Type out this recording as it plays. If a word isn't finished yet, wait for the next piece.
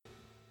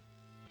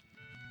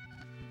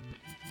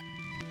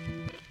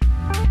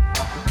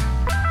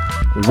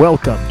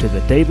Welcome to the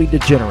Daily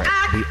Degenerate,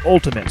 the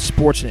ultimate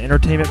sports and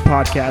entertainment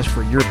podcast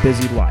for your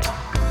busy life.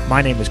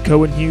 My name is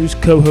Cohen Hughes,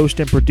 co-host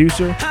and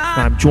producer,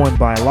 and I'm joined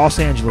by Los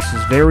Angeles'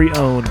 very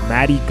own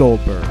Maddie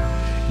Goldberg.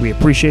 We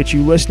appreciate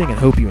you listening and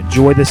hope you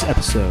enjoy this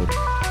episode.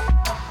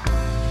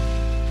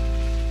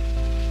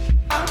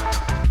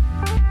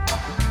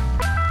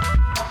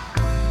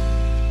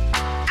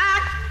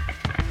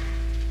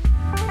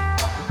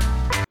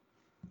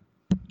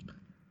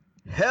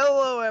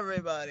 Hello,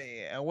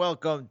 everybody, and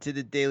welcome to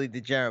the Daily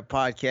Degenerate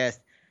podcast.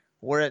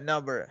 We're at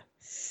number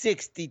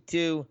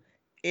 62.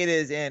 It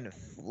is in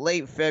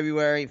late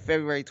February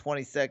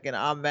 22nd.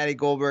 I'm Matty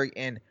Goldberg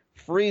in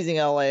freezing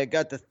LA. I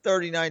got to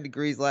 39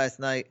 degrees last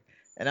night,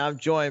 and I'm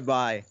joined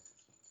by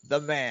the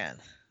man.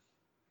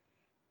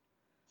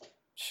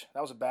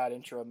 That was a bad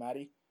intro,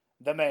 Matty.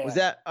 The man. Was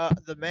that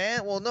the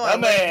man? Well, no, the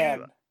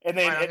man. And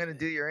then I'm going to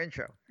do your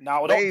intro.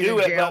 No, don't do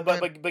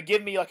it, but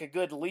give me like a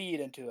good lead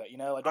into it, you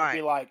know? Like, don't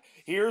be like,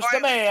 here's the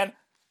man,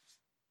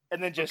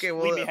 and then just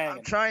leave me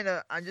hanging.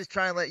 I'm just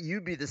trying to let you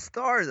be the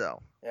star,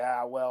 though.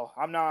 Yeah, well,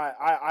 I'm not.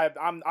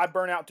 I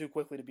burn out too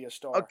quickly to be a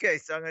star. Okay,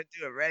 so I'm going to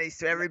do it. Ready?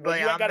 So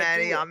everybody, I'm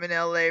Matty. I'm in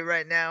LA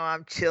right now.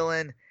 I'm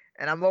chilling,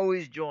 and I'm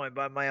always joined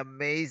by my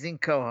amazing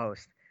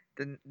co-host.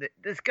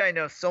 This guy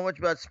knows so much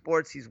about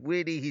sports. He's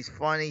witty. He's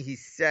funny.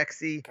 He's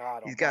sexy.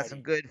 He's got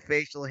some good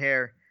facial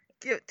hair.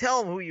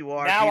 Tell them who you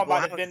are. Now people. I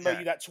might have Venmo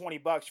you that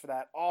 $20 for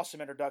that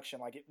awesome introduction.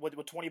 Like, would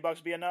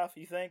 $20 be enough,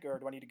 you think, or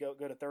do I need to go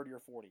to 30 or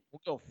 40?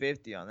 We'll go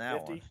 50 on that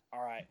 50? One.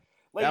 All right.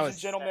 Ladies and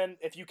gentlemen,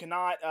 if you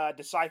cannot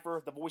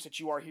decipher the voice that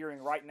you are hearing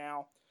right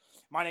now,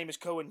 my name is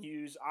Cohen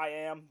Hughes. I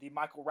am the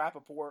Michael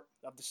Rappaport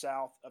of the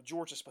South, of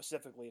Georgia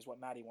specifically, is what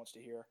Maddie wants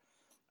to hear.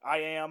 I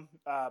am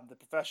the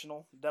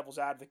professional devil's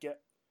advocate.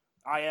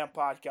 I am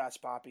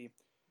Podcast Poppy,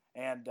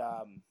 and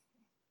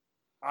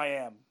I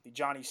am the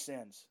Johnny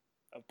Sins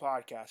of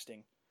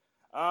podcasting.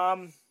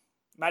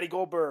 Matty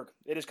Goldberg,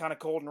 it is kind of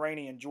cold and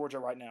rainy in Georgia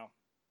right now.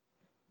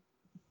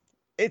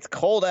 It's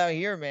cold out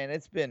here, man.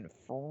 It's been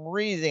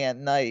freezing at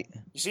night.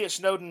 You see it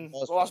snowed in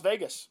Las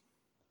Vegas.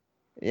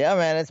 Yeah,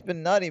 man. It's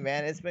been nutty,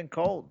 man. It's been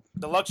cold.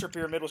 The Luxor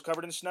Pyramid was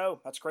covered in snow.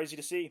 That's crazy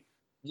to see.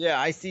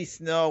 Yeah, I see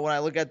snow. When I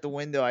look out the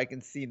window, I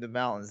can see the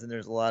mountains, and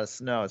there's a lot of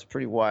snow. It's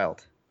pretty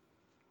wild.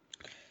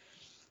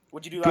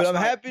 What'd you do last night? But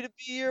I'm happy to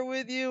be here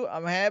with you.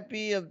 I'm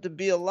happy to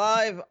be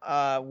alive.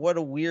 What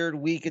a weird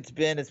week it's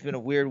been. It's been a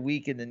weird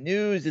week in the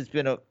news. It's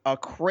been a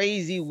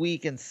crazy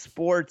week in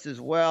sports as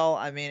well.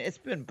 I mean, it's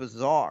been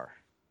bizarre.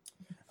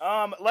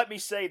 Let me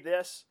say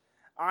this.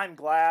 I'm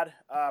glad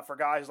for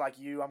guys like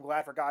you. I'm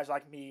glad for guys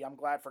like me. I'm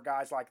glad for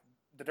guys like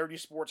the Dirty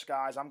Sports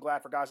guys. I'm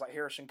glad for guys like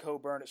Harrison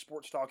Coburn at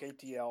Sports Talk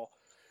ATL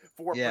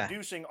for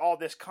producing all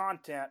this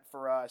content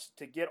for us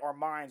to get our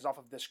minds off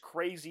of this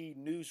crazy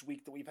news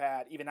week that we've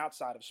had, even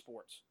outside of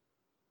sports.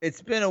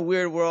 It's been a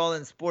weird world,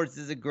 and sports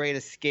is a great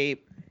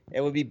escape.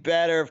 It would be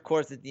better, of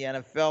course, if the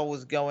NFL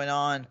was going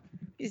on.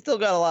 You still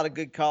got a lot of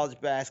good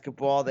college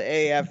basketball. The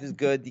AAF is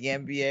good. The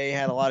NBA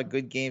had a lot of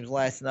good games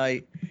last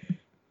night.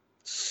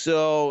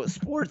 So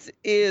sports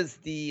is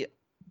the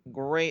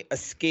great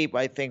escape,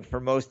 I think,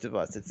 for most of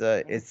us.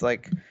 It's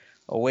like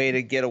a way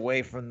to get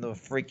away from the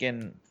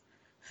freaking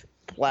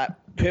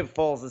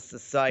pitfalls of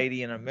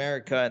society in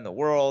America and the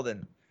world,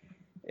 and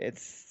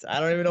I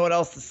don't even know what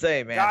else to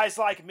say, man. Guys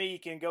like me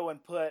can go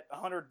and put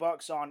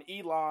 $100 on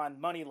Elon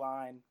money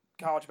line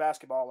college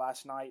basketball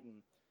last night,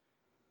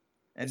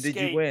 and escape.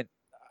 Did you win?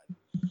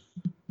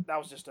 That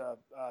was just a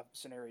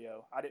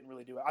scenario. I didn't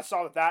really do it. I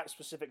saw that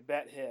specific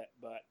bet hit,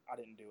 but I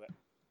didn't do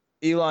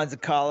it. Elon's a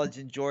college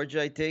in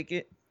Georgia, I take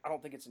it? I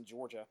don't think it's in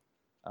Georgia.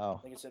 Oh. I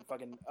think it's in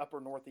fucking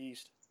upper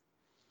northeast.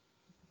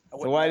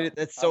 So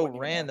that's so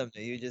random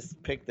that you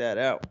just picked that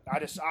out.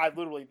 I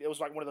literally, it was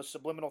like one of those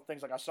subliminal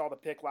things. Like I saw the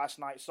pick last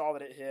night, saw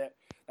that it hit.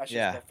 That's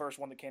just the first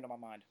one that came to my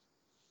mind.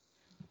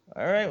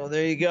 All right, well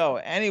there you go.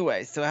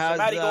 Anyway, so how's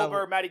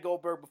Matty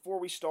Goldberg? Before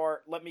we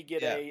start, let me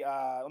give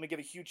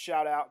a huge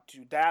shout out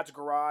to Dad's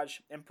Garage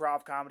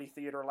Improv Comedy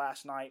Theater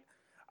last night.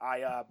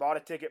 I bought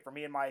a ticket for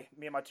me and my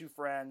two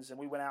friends, and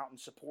we went out and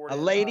supported. A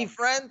lady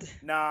friend?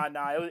 Nah,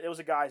 it was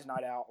a guy's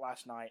night out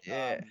last night.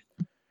 Yeah.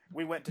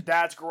 We went to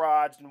Dad's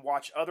Garage and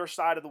watched Other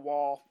Side of the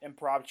Wall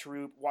improv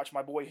troupe. Watched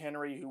my boy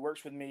Henry, who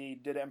works with me,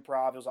 did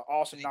improv. It was an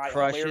awesome night,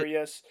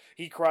 hilarious.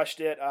 He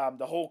crushed it.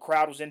 The whole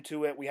crowd was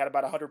into it. We had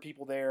about 100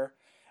 people there.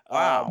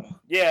 Wow.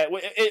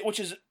 Which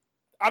is,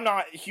 I'm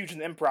not huge in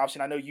the improv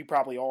scene. I know you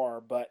probably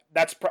are, but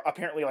that's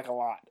apparently like a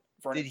lot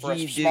for a small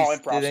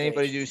improv. Did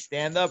anybody do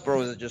stand up, or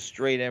was it just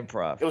straight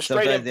improv? It was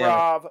straight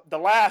improv. The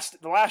last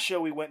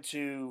show we went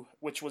to,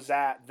 which was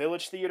at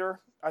Village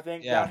Theater, I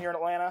think, down here in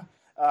Atlanta.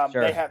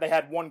 Sure. They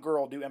had one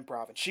girl do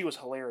improv, and she was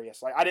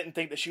hilarious. Like, I didn't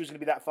think that she was going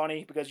to be that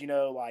funny because, you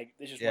know, like,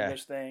 it's just one of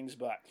those things,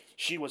 but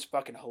she was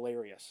fucking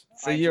hilarious.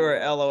 So you were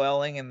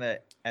LOLing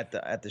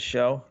at the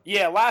show?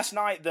 Yeah, last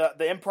night the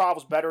improv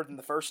was better than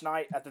the first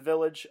night at the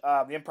Village.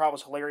 The improv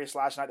was hilarious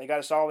last night. They got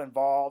us all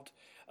involved.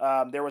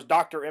 There was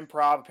Dr.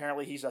 Improv.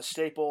 Apparently he's a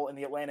staple in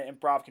the Atlanta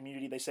improv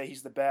community. They say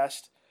he's the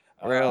best.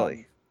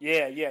 Really?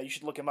 Yeah, you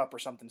should look him up or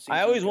something.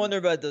 I always wonder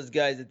about those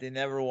guys that they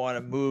never want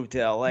to move to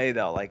LA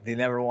though. Like they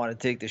never want to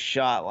take the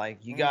shot.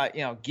 Like you got,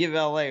 give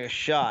LA a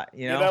shot.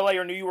 Give LA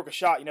or New York a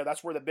shot.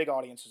 That's where the big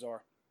audiences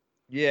are.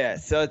 Yeah,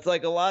 so it's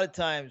like a lot of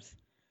times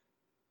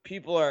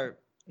people are.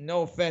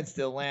 No offense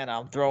to Atlanta,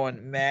 I'm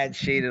throwing mad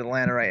shade at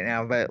Atlanta right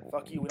now, but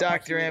fuck you,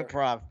 Dr.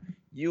 Improv,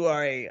 you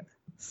are a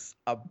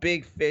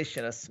big fish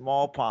in a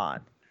small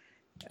pond.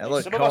 And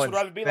look, some of us would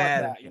rather be like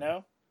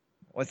that,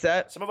 What's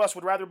that? Some of us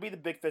would rather be the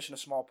big fish in a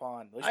small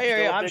pond. I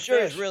hear you. I'm sure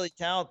it's really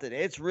talented.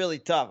 It's really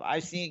tough.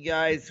 I've seen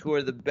guys who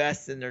are the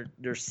best in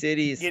their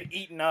cities get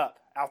eaten up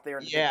out there.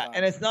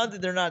 And it's not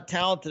that they're not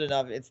talented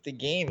enough. It's the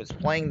game. It's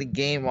playing the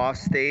game off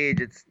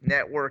stage. It's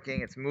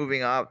networking. It's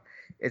moving up.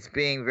 It's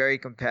being very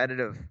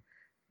competitive.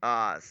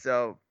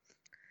 So,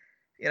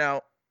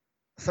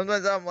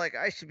 sometimes I'm like,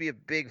 I should be a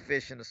big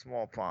fish in a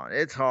small pond.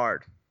 It's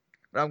hard.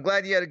 But I'm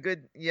glad you had a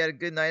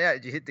good night out.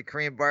 Did you hit the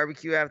Korean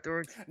barbecue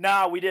afterwards?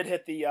 No, we did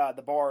hit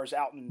the bars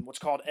out in what's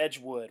called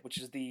Edgewood, which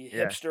is the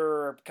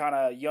hipster kind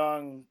of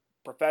young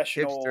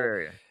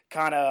professional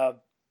kind of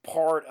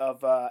part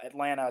of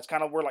Atlanta. It's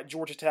kind of where like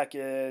Georgia Tech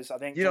is. I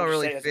think you don't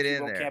really fit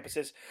in there.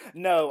 Campuses.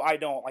 No, I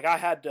don't. Like I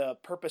had to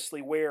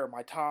purposely wear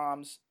my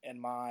Toms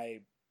and my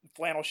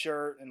flannel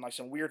shirt and like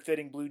some weird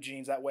fitting blue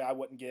jeans. That way I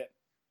wouldn't get.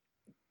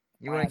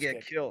 You wouldn't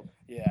get killed.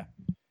 Yeah.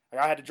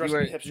 Like I had to dress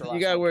like a hipster.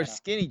 You gotta wear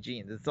skinny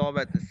jeans. It's all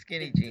about the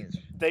skinny jeans.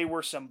 They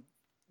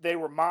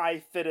were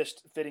my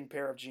fittest fitting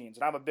pair of jeans,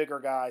 and I'm a bigger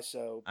guy,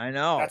 so I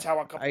know that's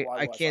how uncomfortable I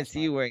was. I can't see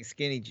you wearing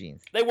skinny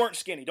jeans. They weren't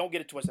skinny. Don't get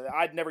it twisted.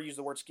 I'd never use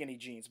the word skinny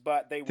jeans,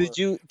 but they were.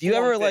 Do you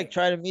ever like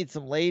try to meet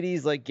some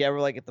ladies? Like you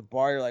ever like at the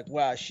bar, you're like,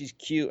 wow, she's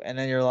cute, and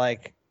then you're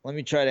like, let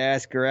me try to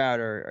ask her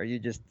out, or are you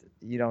just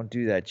you don't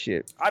do that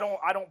shit? I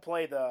don't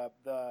play the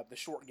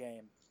short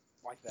game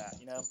like that,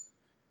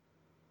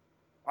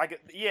 Like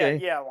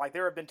like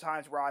there have been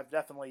times where I've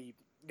definitely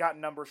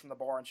gotten numbers from the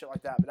bar and shit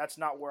like that, but that's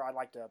not where I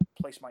like to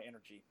place my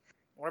energy.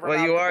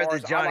 Whenever you are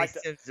bars, the Johnny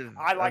Simpson.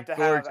 I like to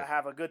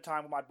have a good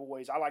time with my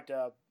boys. I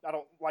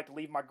don't like to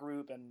leave my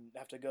group and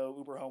have to go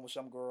Uber home with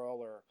some girl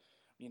or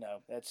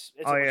it's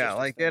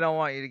like they don't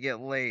want you to get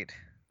laid.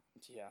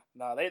 Yeah,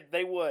 no,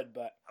 they would,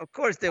 but of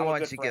course they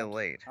want you to get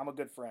laid. I'm a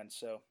good friend,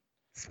 so.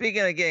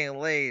 Speaking of getting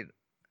laid,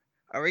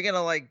 are we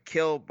gonna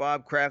kill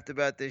Bob Kraft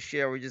about this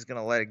shit, or are we just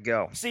gonna let it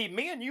go? See,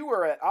 me and you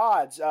are at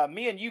odds.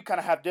 Me and you kind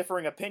of have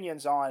differing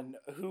opinions on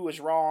who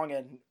is wrong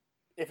and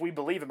if we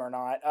believe him or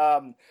not.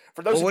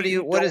 For those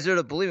what is there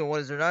to believe and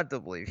what is there not to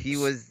believe?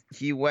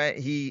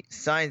 He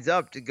signs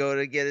up to go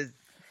to get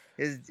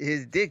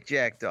his dick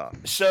jacked off.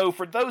 So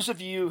for those of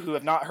you who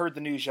have not heard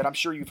the news yet, I'm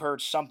sure you've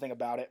heard something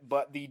about it,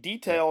 but the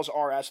details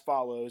are as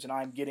follows, and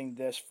I'm getting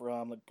this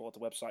from, let me pull up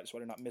the website so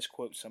I do not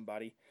misquote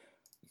somebody.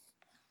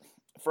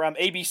 From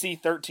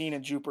ABC 13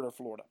 in Jupiter,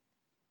 Florida,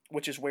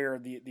 which is where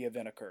the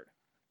event occurred.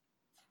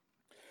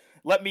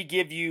 Let me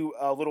give you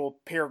a little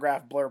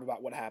paragraph blurb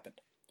about what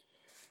happened.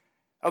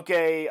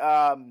 Okay,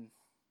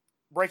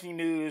 breaking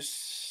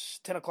news,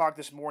 10 o'clock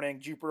this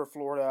morning, Jupiter,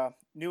 Florida.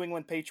 New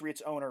England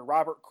Patriots owner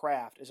Robert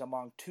Kraft is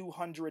among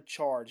 200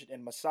 charged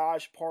in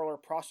massage parlor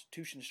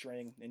prostitution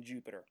string in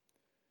Jupiter.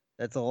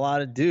 That's a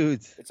lot of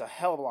dudes. It's a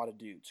hell of a lot of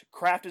dudes.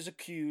 Kraft is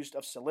accused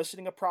of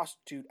soliciting a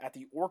prostitute at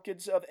the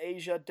Orchids of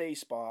Asia Day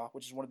Spa,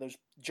 which is one of those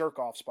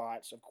jerk-off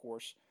spots, of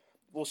course.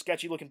 A little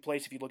sketchy-looking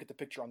place if you look at the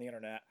picture on the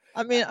internet.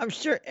 I mean, I'm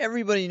sure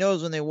everybody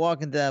knows when they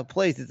walk into that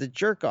place, it's a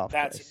jerk-off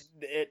place.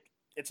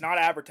 It's not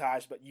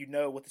advertised, but you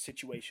know what the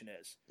situation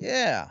is.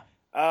 Yeah.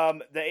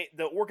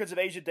 The Orchids of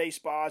Asia Day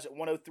Spa is at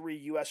 103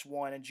 US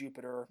 1 in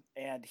Jupiter,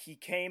 and he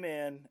came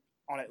in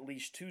on at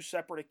least 2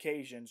 separate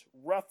occasions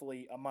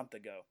roughly a month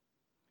ago.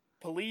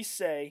 Police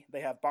say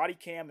they have body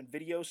cam and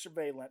video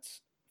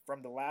surveillance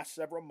from the last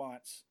several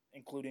months,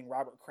 including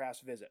Robert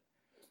Kraft's visit.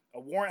 A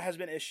warrant has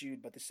been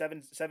issued, but the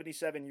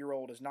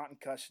 77-year-old is not in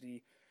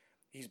custody.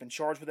 He's been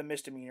charged with a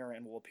misdemeanor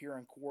and will appear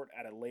in court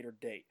at a later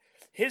date.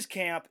 His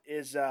camp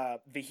is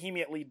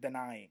vehemently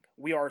denying.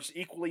 We are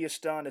equally as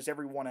stunned as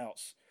everyone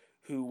else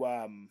who...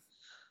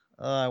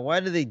 why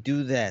do they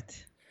do that?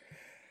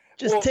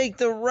 Just take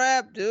the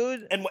rap,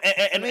 dude. And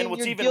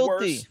what's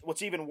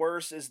even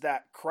worse is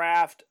that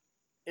Kraft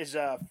is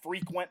a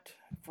frequent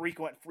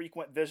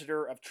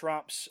visitor of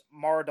Trump's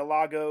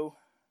Mar-a-Lago.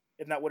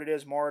 Isn't that what it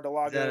is,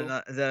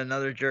 Mar-a-Lago? Is that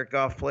another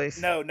jerk-off place?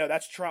 No,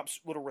 that's Trump's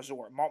little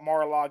resort,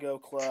 Mar-a-Lago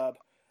Club.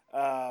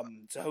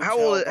 It's a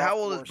hotel. How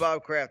old is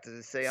Bob Kraft? Does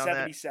it say on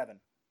 77.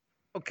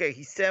 that? Okay,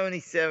 he's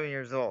 77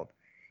 years old.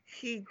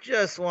 He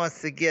just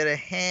wants to get a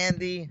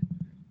handy.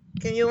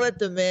 Can you let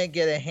the man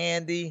get a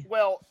handy?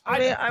 Well,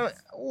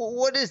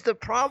 what is the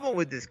problem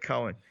with this,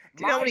 Cohen?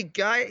 Do you know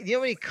how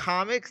many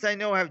comics I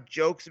know have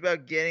jokes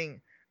about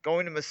going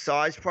to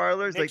massage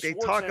parlors? Nick they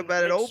talk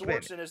about it open.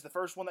 Nick Swartzen is the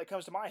first one that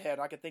comes to my head.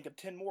 I can think of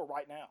 10 more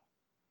right now.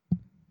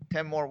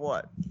 10 more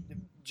what?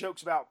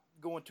 Jokes about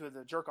going to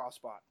the jerk-off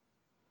spot.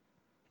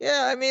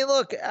 Yeah, I mean,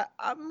 look,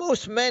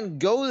 most men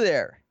go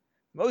there.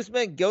 Most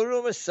men go to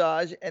a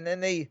massage, and then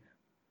they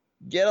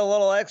get a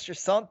little extra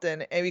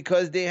something, and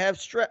because they have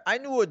stress. I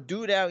knew a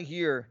dude out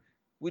here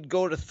would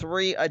go to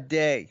 3 a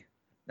day.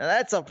 Now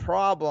that's a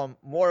problem,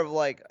 more of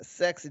like a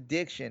sex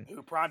addiction.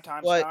 Who,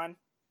 Primetime Stein?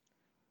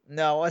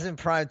 No, it wasn't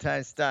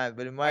Primetime Stein,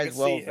 but it might as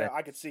well be.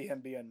 I could see him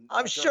being.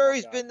 I'm sure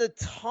he's been to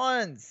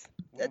tons.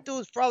 That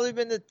dude's probably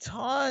been to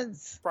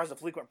tons. Surprised the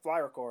frequent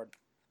flyer card.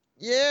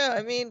 Yeah,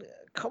 I mean,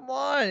 come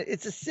on.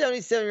 It's a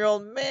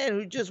 77-year-old man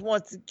who just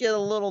wants to get a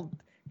little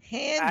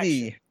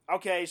handy. Action.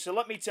 Okay, so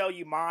let me tell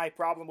you my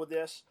problem with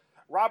this.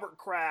 Robert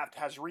Kraft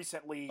has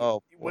recently,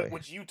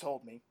 which you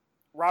told me,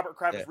 Robert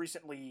Kraft has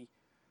recently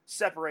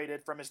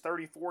separated from his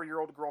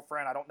 34-year-old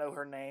girlfriend. I don't know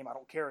her name. I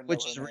don't care to know her name.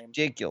 Which is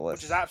ridiculous.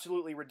 Which is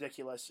absolutely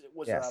ridiculous. It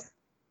was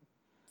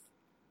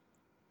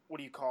what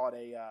do you call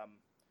it?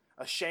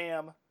 A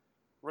sham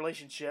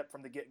relationship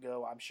from the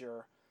get-go, I'm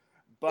sure.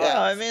 But,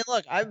 yeah, I mean,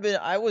 look,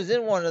 I was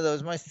in one of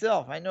those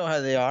myself. I know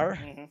how they are.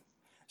 Mm-hmm.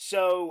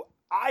 So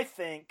I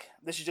think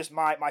this is just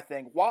my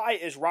thing. Why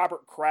is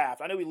Robert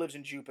Kraft? I know he lives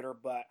in Jupiter,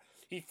 but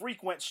he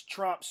frequents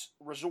Trump's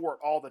resort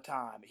all the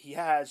time. He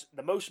has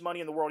the most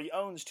money in the world. He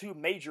owns 2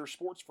 major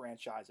sports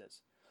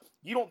franchises.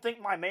 You don't think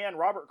my man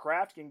Robert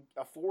Kraft can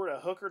afford a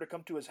hooker to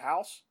come to his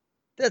house?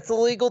 That's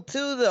illegal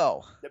too,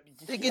 though.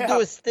 They can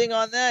do a sting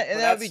on that, and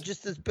that would be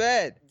just as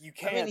bad. You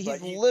can. I mean,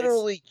 he's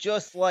literally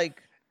just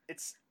like.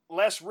 It's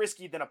less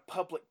risky than a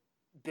public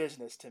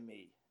business to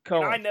me.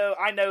 And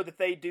I know that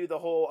they do the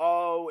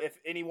whole, if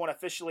anyone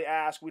officially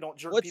asks, we don't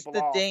jerk people off.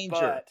 What's the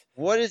danger?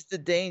 What is the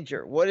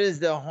danger? What is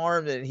the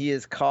harm that he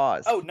has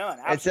caused? Oh, none.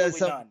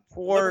 Absolutely none.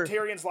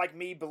 Libertarians like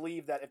me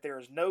believe that if there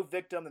is no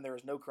victim, then there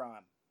is no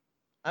crime.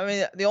 I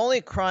mean, the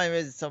only crime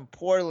is some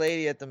poor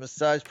lady at the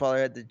massage parlor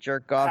had to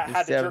jerk off a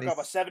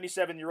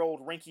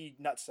 77-year-old rinky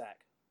nutsack.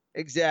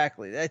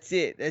 Exactly. That's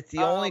it. That's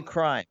the only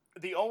crime.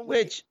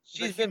 Which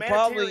she's been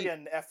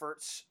humanitarian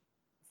efforts.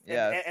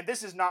 Yeah, and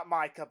this is not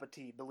my cup of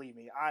tea. Believe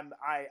me, I'm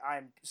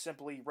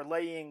simply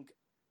relaying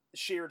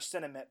shared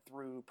sentiment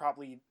through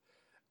probably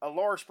a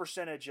large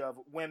percentage of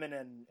women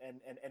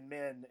and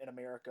men in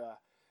America.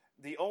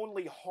 The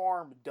only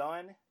harm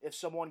done if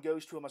someone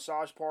goes to a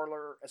massage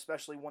parlor,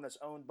 especially one that's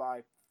owned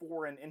by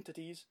foreign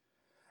entities,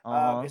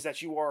 is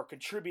that you are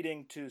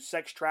contributing to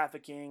sex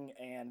trafficking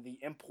and the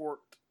import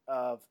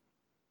of.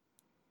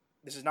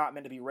 This is not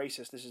meant to be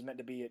racist. This is meant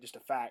to be just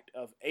a fact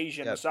of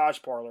Asian massage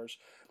parlors.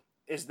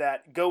 Is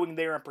that going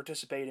there and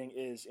participating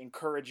is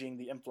encouraging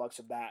the influx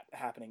of that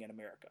happening in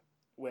America?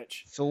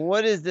 So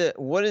what is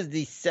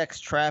the sex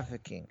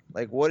trafficking?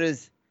 Like, what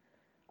is?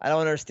 I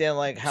don't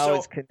understand how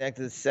it's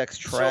connected to sex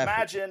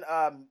trafficking.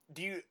 So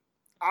imagine,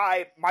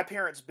 my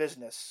parents'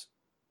 business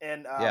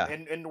in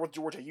North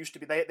Georgia used to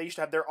be they used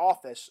to have their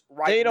office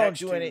right. They don't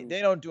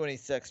do any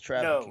sex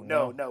trafficking.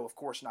 No, of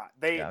course not.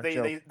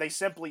 They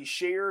simply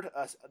shared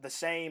the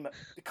same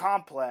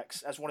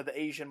complex as one of the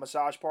Asian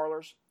massage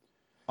parlors.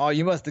 Oh,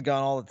 you must have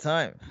gone all the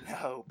time.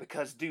 No,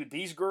 because dude,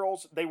 these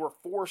girls, they were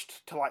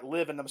forced to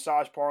live in the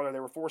massage parlor. They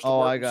were forced to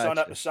work sun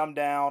up to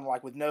sundown,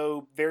 with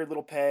very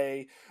little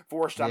pay.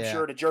 Forced, I'm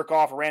sure, to jerk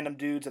off random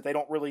dudes that they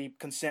don't really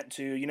consent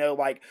to.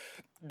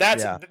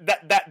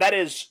 That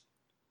is,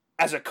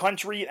 as a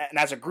country and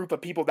as a group of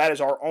people, that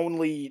is our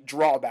only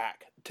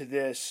drawback to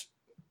this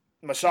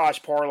massage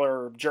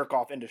parlor jerk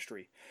off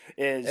industry.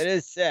 It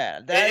is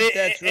sad.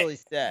 That's really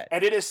sad.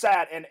 And it is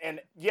sad. And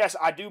yes,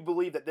 I do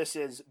believe that this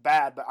is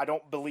bad, but I do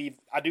believe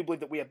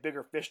that we have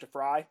bigger fish to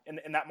fry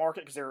in that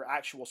market because there are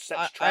actual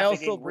sex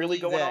trafficking really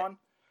going on.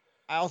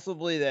 I also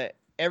believe that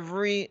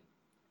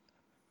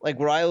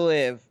where I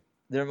live,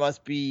 there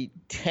must be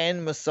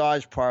 10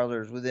 massage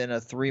parlors within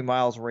a 3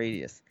 miles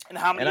radius. And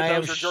how many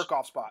of those are jerk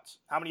off spots?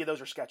 How many of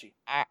those are sketchy?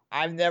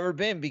 I've never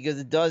been because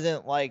it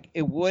doesn't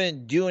it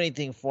wouldn't do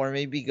anything for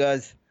me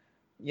because,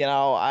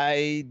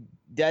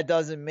 that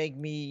doesn't make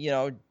me,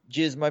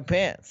 jizz my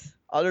pants.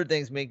 Other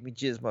things make me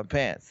jizz my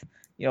pants.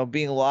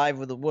 Being live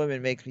with a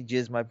woman makes me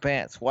jizz my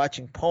pants.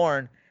 Watching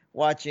porn,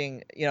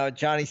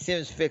 Johnny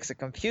Sims fix a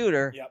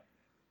computer,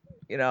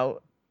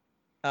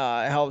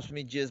 helps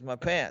me jizz my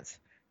pants.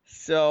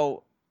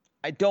 So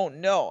I don't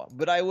know,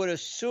 but I would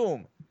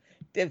assume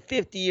that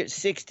 50 or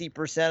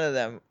 60% of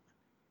them,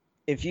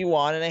 if you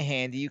wanted a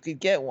handy, you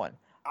could get one.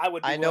 I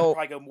would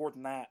probably go more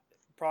than that.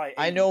 Probably 80.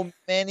 I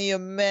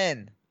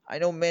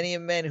know many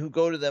men who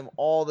go to them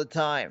all the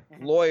time.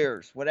 Mm-hmm.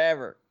 Lawyers,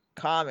 whatever,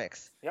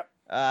 comics,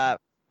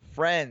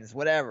 friends,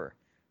 whatever.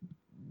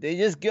 They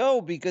just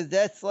go because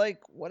that's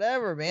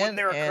whatever, man. Wasn't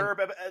there a Curb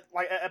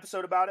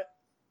episode about it?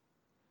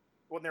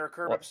 Wasn't there a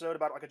Curb episode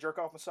about a jerk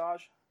off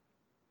massage?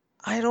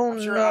 I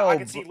don't know. I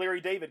could see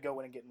Larry David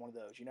going and getting one of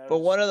those, But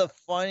one of the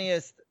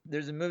funniest,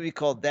 there's a movie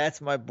called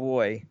That's My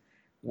Boy,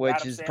 which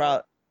Adam is Sandler?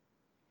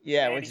 probably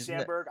Andy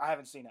Samberg. I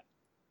haven't seen it.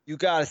 You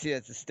gotta see it.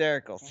 It's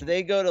hysterical. Mm-hmm. So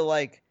they go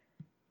to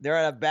they're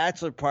at a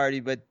bachelor party,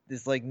 but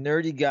this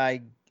nerdy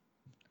guy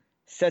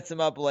sets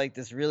them up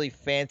this really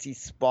fancy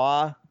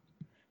spa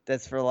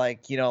that's for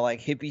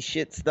hippie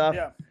shit stuff.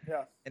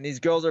 Yeah. And these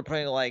girls are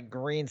putting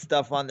green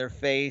stuff on their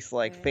face,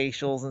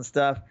 facials and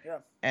stuff. Yeah.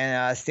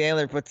 And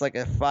Sandler puts a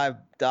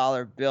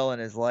 $5 bill in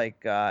his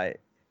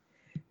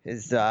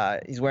He's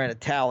wearing a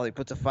towel. He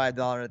puts a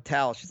 $5 in a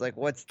towel. She's like,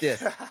 "What's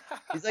this?"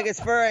 He's like,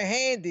 "It's for a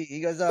handy." He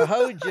goes, "A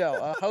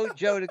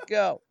hojo to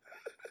go."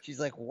 She's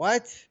like,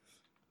 "What?"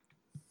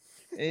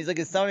 And he's like,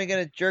 "Is somebody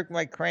gonna jerk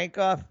my crank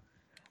off?"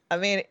 I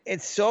mean,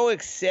 it's so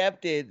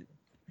accepted.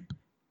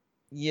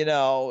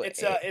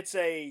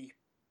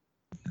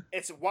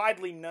 It's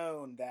widely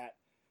known that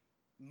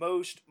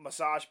most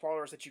massage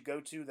parlors that you go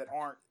to that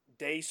aren't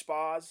day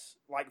spas,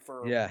 like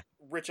for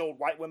rich old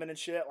white women and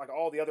shit, like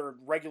all the other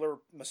regular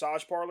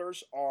massage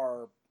parlors,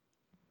 are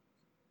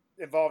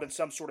involved in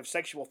some sort of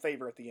sexual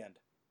favor at the end.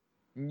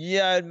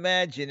 Yeah, I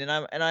imagine, and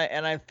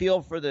I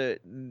feel for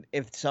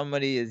if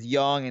somebody is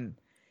young and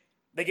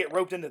they get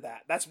roped into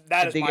that. That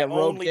is my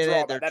only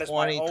drawback. That is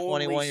my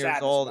only 21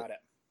 years old. About it.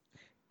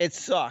 It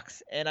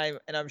sucks, and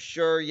I'm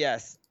sure,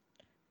 yes,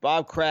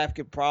 Bob Kraft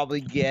could probably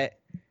get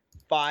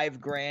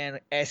 $5,000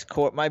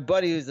 escort. My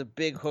buddy who's a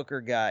big hooker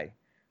guy.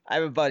 I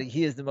have a buddy.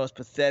 He is the most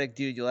pathetic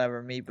dude you'll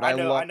ever meet. But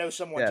I know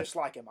someone just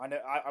like him.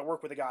 I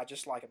work with a guy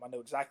just like him. I know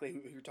exactly who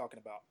you're talking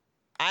about.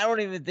 I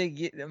don't even think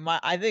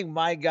I think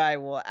my guy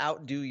will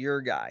outdo your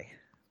guy.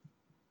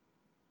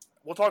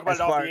 We'll talk about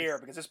it off the air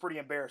because it's pretty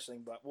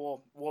embarrassing. But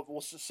we'll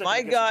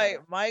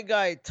my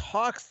guy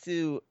talks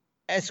to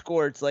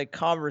escorts like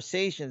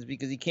conversations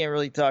because he can't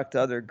really talk to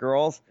other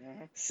girls.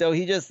 Mm-hmm. So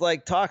he just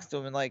like talks to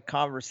them in like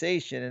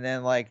conversation, and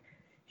then like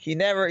he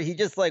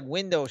just like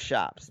window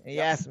shops. And he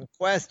asks them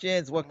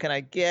questions. What can I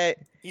get?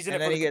 He's in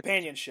it for the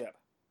companionship.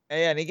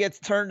 And he gets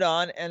turned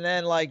on, and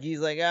then like he's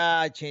like,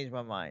 I changed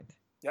my mind.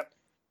 Yep.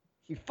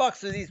 He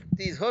fucks with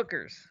these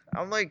hookers.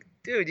 I'm like,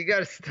 dude, you got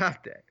to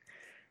stop that.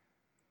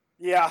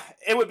 Yeah,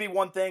 it would be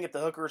one thing if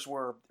the hookers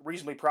were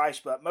reasonably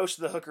priced, but most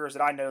of the hookers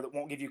that I know that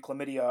won't give you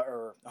chlamydia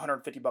are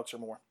 $150 or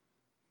more.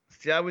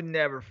 See, I would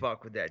never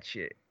fuck with that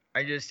shit.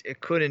 It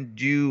couldn't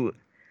do.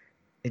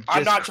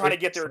 I'm not trying to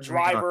get their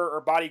driver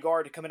or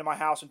bodyguard to come into my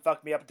house and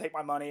fuck me up and take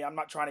my money. I'm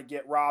not trying to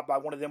get robbed by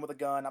one of them with a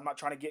gun. I'm not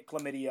trying to get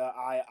chlamydia.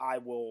 I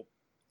will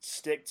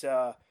stick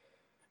to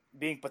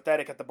being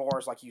pathetic at the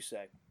bars, like you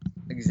say.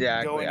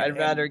 Exactly. I'd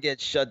rather get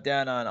shut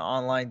down on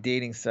online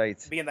dating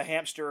sites. Being the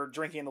hamster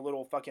drinking the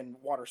little fucking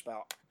water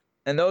spout.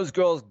 And those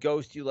girls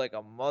ghost you like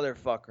a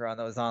motherfucker on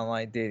those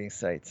online dating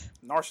sites.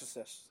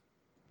 Narcissists.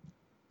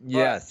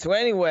 Yeah. So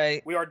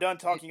anyway, we are done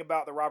talking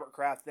about the Robert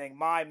Kraft thing.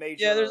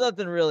 There's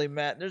nothing really,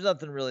 Matt. There's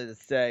nothing really to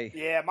say.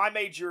 Yeah, my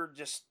major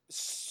just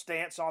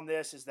stance on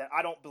this is that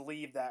I don't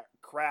believe that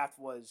Kraft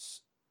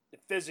was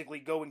physically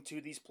going to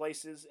these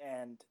places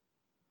and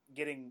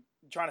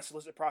trying to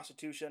solicit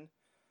prostitution,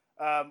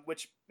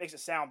 which makes it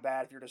sound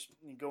bad if you're just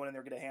going in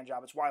there to get a hand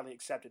job. It's widely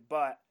accepted,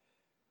 but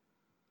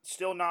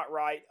still not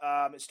right.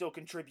 It still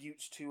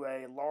contributes to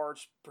a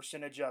large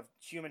percentage of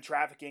human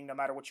trafficking, no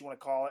matter what you want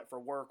to call it, for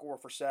work or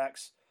for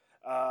sex.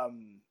 I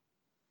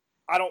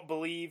don't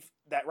believe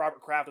that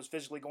Robert Kraft was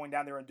physically going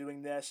down there and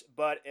doing this,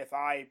 but if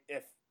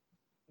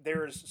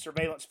there's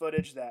surveillance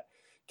footage that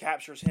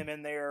captures him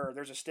in there, or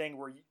there's a sting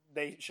where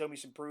they show me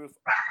some proof,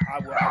 I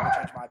will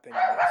change my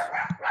opinion on this.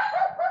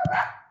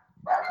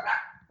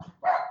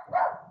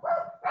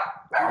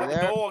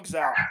 The dog's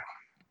out.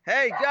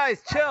 Hey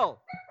guys, chill.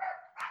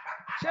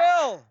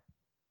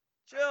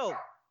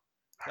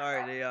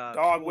 Sorry, the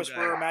dog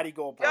whisperer, Matty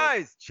Goldberg.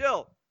 Guys,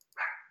 chill.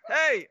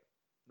 Hey,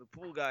 the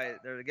pool guy.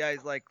 The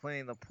guys like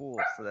cleaning the pool,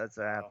 so that's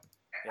what happened.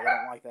 Yeah, they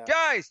don't like that.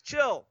 Guys,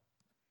 chill.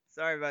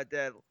 Sorry about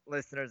that,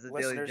 listeners of the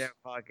Daily Jam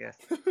podcast.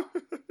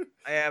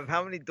 I have,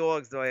 how many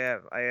dogs do I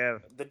have? I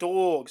have the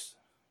dogs.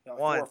 1,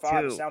 4 or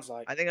 5, 2. It sounds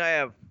like. I think I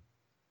have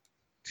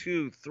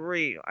 2,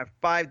 3. I have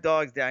 5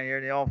 dogs down here,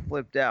 and they all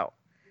flipped out.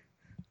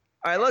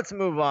 All right, let's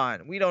move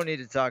on. We don't need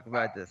to talk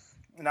about this.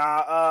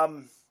 Nah.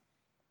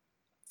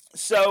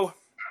 So.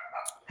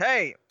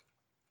 Hey.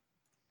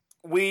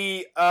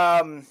 We.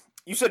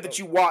 You said that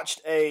you watched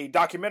a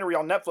documentary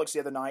on Netflix the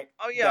other night.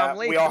 Oh yeah, I'm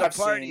late to the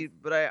party,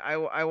 but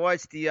I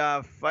watched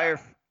the Fire.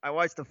 I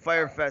watched the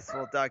Fire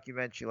Festival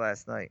documentary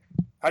last night.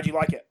 How'd you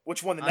like it?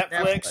 Which one? The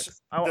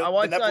Netflix? I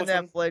watched it on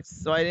Netflix,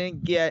 so I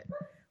didn't get.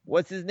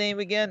 What's his name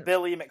again?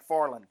 Billy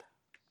McFarland.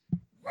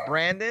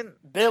 Brandon?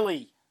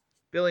 Billy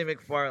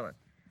McFarland.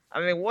 I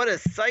mean, what a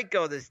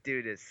psycho this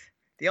dude is.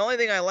 The only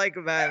thing I like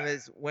about him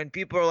is when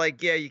people are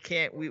like, "Yeah, you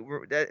can't.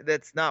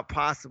 That's not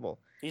possible."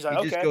 He's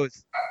like,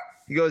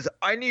 He goes,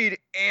 "I need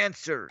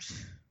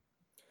answers."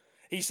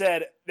 He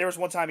said there was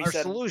one time he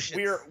said,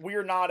 solutions.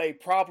 "We're not a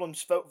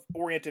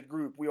problems-oriented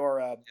group. We are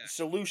a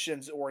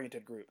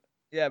solutions-oriented group."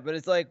 Yeah, but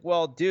it's like,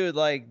 well, dude,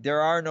 like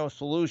there are no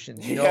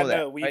solutions. You know that.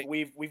 No,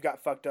 we've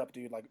got fucked up,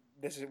 dude. Like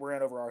we're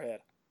in over our head.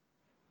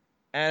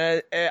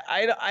 And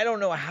I don't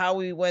know how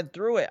he went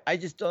through it. I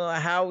just don't know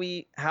how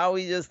he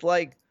just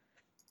like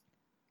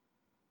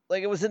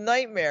it was a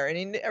nightmare,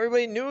 and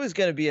everybody knew it was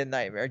going to be a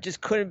nightmare. It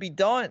just couldn't be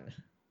done.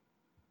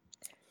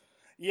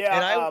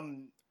 Yeah,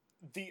 I'm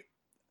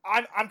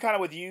kind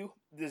of with you.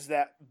 Is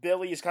that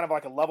Billy is kind of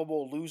like a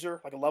lovable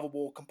loser, like a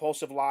lovable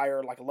compulsive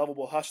liar, like a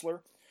lovable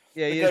hustler.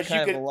 Yeah, he is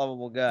kind of a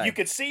lovable guy. You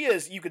could see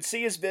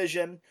his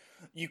vision.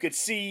 You could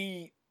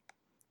see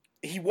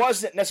he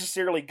wasn't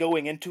necessarily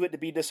going into it to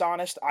be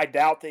dishonest. I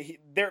doubt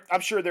that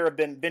I'm sure there have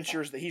been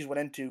ventures that he's went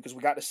into because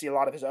we got to see a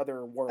lot of his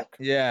other work.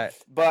 Yeah.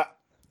 But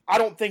I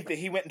don't think that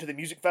he went into the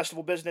music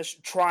festival business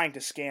trying to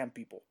scam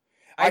people.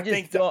 I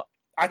think that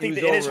in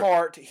his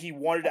heart, he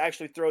wanted to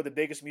actually throw the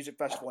biggest music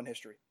festival in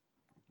history.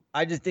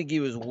 I just think he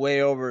was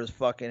way over his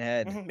fucking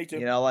head. Mm-hmm, me too.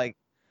 You know, like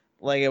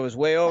it was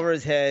way over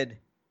his head.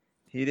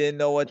 He didn't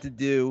know what to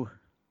do,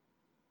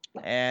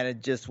 and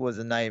it just was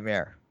a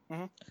nightmare.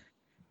 Mm-hmm.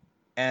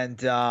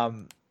 And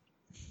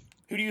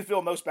who do you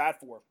feel most bad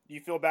for? Do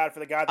you feel bad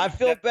for the guy? I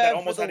feel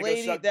bad for the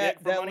lady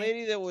that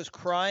lady that was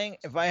crying.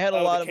 If I had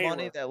a lot of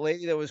money, that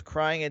lady that was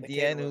crying at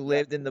the end who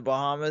lived in the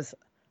Bahamas,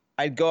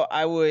 I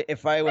would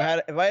if I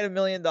had $1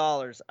 million,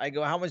 I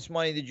go, how much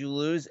money did you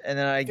lose? And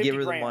then I give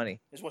her the money.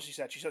 Is what she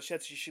said. She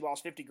said she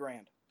lost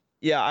 $50,000.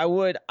 Yeah, I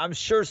would. I'm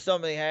sure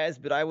somebody has,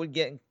 but I would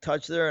get in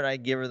touch with her and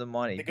I'd give her the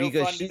money the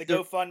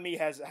GoFundMe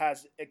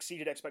has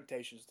exceeded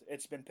expectations.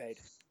 It's been paid.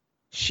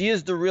 She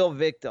is the real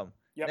victim.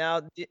 Yep.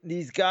 Now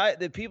these guys,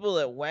 the people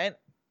that went,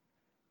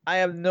 I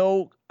have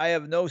no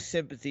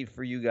sympathy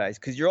for you guys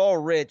because you're all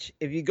rich.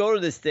 If you go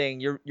to this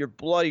thing, you're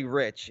bloody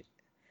rich.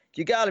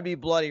 You got to be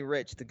bloody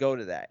rich to go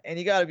to that, and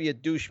you got to be a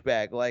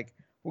douchebag. Like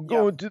we're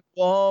going to the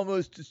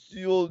Bahamas to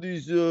see all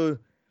these, bands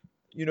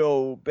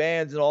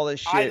and all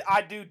this shit.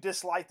 I do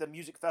dislike the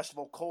music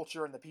festival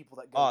culture and the people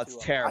that go to it. Oh, it's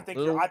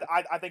terrible.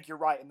 I think you're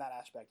right in that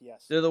aspect.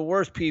 Yes, they're the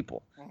worst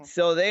people. Mm-hmm.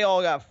 So they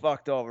all got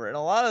fucked over, and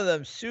a lot of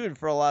them sued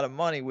for a lot of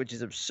money, which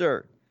is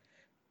absurd.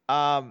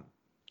 You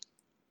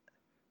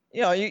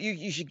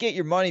should get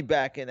your money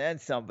back and then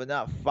some, but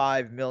not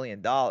 $5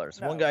 million.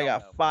 One guy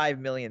got $5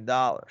 million.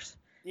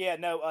 Yeah,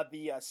 no,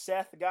 the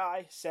Seth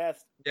guy,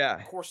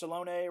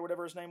 Corsalone or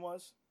whatever his name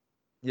was.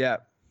 Yeah.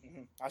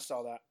 Mm-hmm. I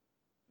saw that.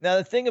 Now,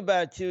 the thing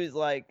about it, too, is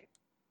like,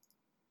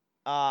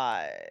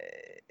 a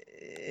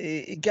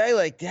guy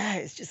like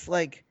that, it's just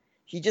like,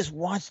 he just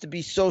wants to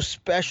be so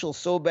special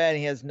so bad.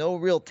 He has no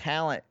real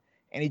talent,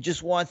 and he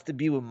just wants to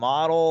be with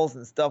models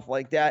and stuff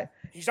like that.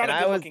 He's not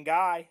a good-looking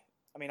guy.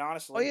 I mean,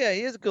 honestly. Oh, yeah,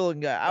 he is a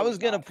good-looking guy. I was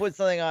going to put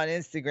something on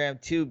Instagram,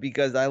 too,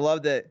 because I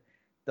love that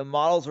the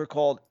models were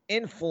called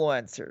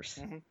influencers.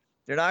 Mm-hmm.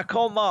 They're not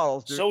called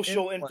models. They're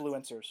social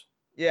influencers.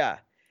 Yeah.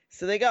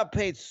 So they got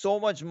paid so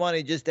much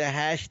money just to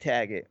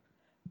hashtag it.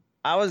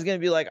 I was going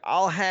to be like,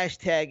 I'll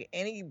hashtag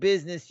any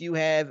business you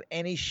have,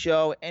 any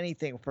show,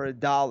 anything for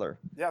 $1.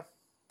 Yeah.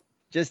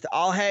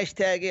 I'll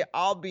hashtag it.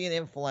 I'll be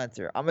an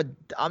influencer.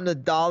 I'm the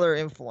dollar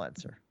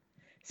influencer.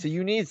 So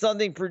you need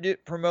something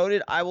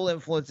promoted, I will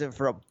influence it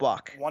for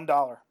 $1.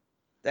 $1.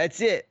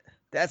 That's it.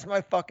 That's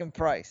my fucking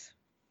price.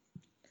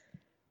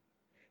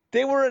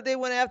 They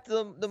went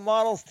after the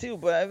models too,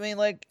 but I mean,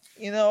 like,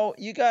 you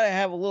got to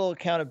have a little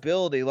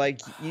accountability.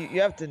 Like, you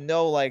have to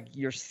know, like,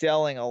 you're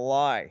selling a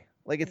lie.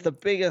 Like, it's the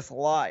biggest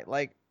lie.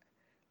 Like,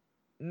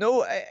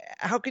 no,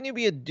 how can you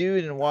be a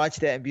dude and watch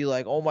that and be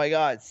like, oh my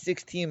God,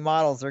 16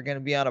 models are going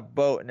to be on a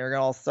boat and they're going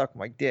to all suck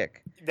my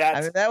dick?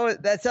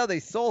 That's how they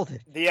sold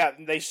it. Yeah,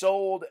 they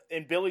sold,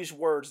 in Billy's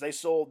words, they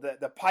sold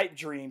the pipe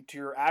dream to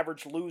your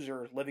average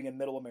loser living in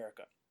middle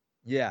America.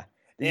 Yeah.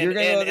 In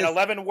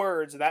 11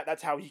 words,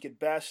 that's how he could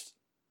best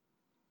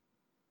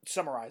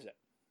summarize it.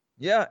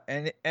 Yeah,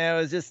 and it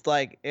was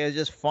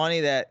just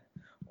funny that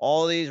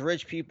all these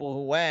rich people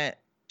who went,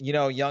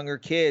 younger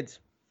kids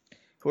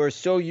who are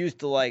so used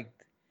to, like,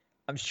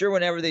 I'm sure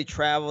whenever they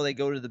travel, they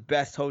go to the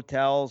best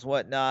hotels,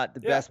 whatnot, the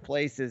best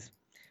places,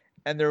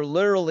 and they're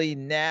literally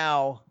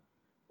now,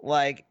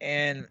 like,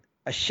 in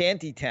a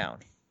shanty town.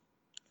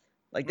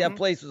 Like, that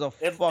place was a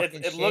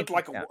fucking It looked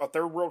like a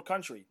third world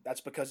country.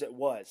 That's because it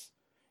was.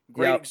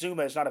 Great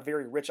Exuma is not a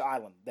very rich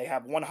island. They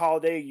have one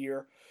holiday a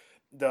year,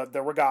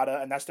 the regatta,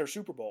 and that's their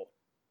Super Bowl.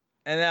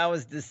 And that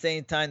was the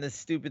same time the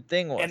stupid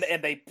thing was. And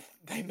they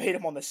made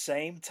him on the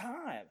same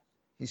time.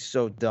 He's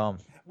so dumb.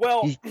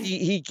 Well,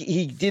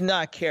 he did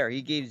not care.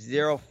 He gave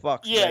zero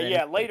fucks.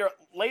 Yeah.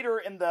 Later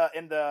in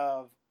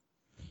the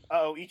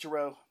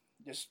Ichiro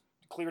just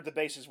cleared the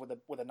bases with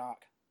a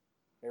knock.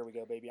 There we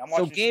go, baby. I'm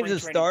watching. So games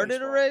have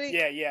started already?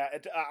 Yeah.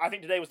 I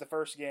think today was the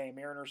first game,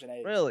 Mariners and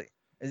A's. Really?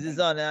 Is this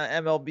on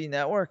MLB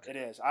Network? It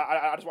is.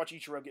 I just watch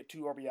Ichiro get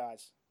 2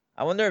 RBIs.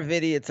 I wonder if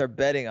idiots are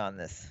betting on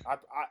this.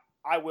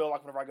 I will,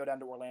 like, whenever I go down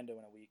to Orlando in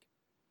a week.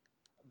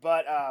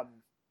 But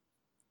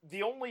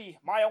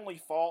my only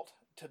fault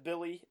to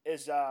Billy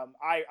is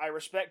I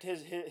respect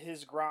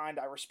his grind.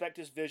 I respect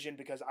his vision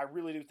because I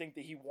really do think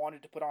that he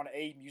wanted to put on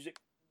a music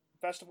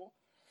festival.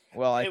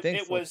 Well, I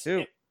think so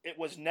too. It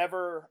was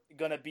never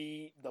going to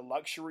be the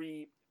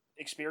luxury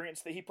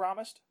experience that he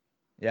promised.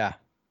 Yeah.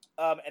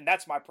 And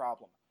that's my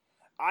problem.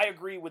 I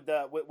agree with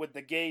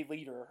the gay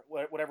leader,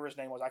 whatever his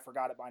name was. I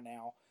forgot it by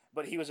now.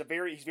 But he's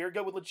very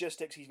good with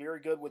logistics. He's very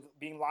good with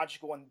being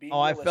logical and being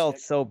realistic. I felt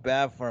so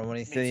bad for him when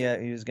he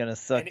said he was going to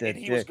suck that dick.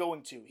 And he was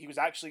going to. He was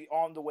actually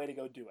on the way to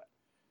go do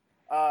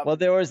it. Well,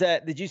 there was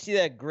that. Did you see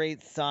that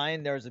great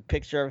sign? There was a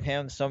picture of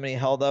him somebody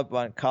held up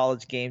on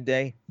College Game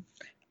Day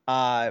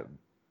at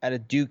a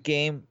Duke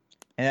game,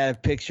 and had a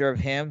picture of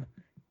him,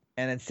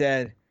 and it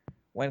said,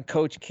 when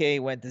Coach K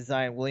went to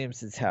Zion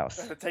Williamson's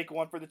house. Take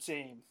one for the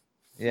team.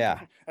 Yeah.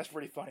 That's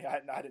pretty funny.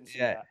 I didn't see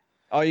Yeah. that.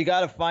 Oh, you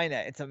got to find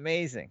that. It's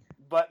amazing.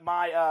 But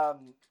my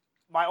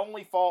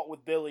only fault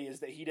with Billy is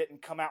that he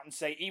didn't come out and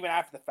say, even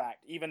after the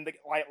fact, even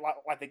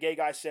like the gay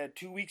guy said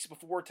 2 weeks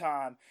before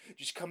time,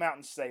 just come out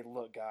and say,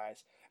 look,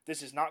 guys,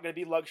 this is not going to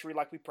be luxury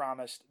like we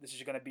promised. This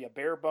is going to be a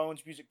bare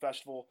bones music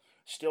festival.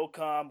 Still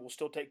come. We'll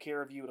still take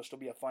care of you. It'll still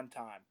be a fun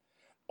time.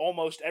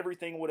 Almost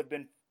everything would have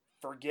been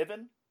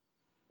forgiven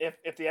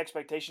if the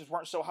expectations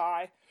weren't so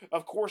high.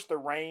 Of course, the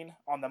rain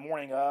on the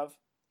morning of,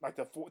 like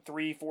the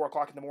 4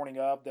 o'clock in the morning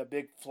of, the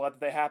big flood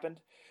that happened,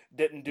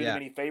 didn't do them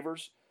any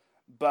favors.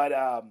 But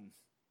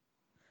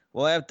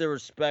well, I have to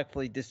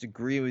respectfully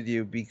disagree with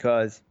you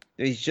because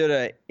he should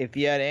have, if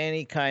he had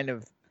any kind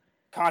of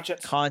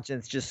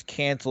conscience, just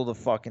cancel the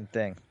fucking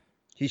thing.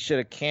 He should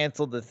have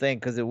canceled the thing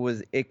because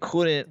it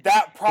couldn't.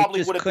 That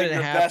probably would have been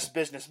your best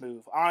business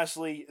move.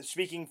 Honestly,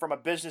 speaking from a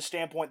business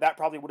standpoint, that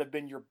probably would have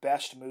been your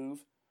best move.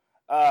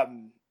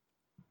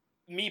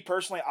 Me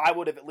personally, I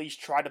would have at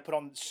least tried to put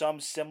on some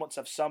semblance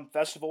of some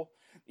festival.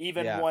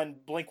 Even when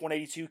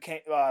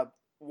Blink-182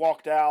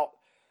 walked out,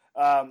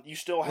 you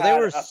still had. They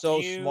were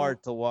so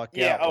smart to walk out.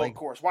 Yeah, of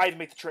course. Why even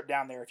make the trip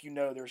down there if you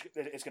know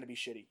it's going to be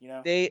shitty? You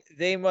know.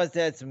 They must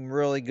have had some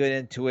really good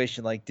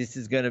intuition. Like, this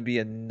is going to be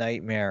a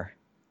nightmare.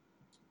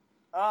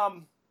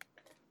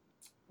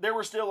 There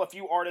were still a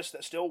few artists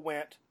that still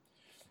went.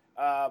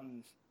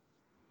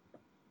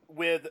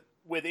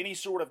 With any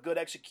sort of good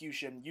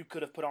execution, you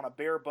could have put on a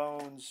bare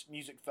bones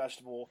music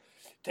festival,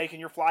 taken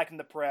your flag in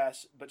the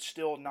press, but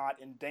still not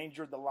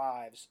endangered the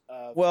lives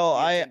of. Well,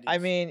 I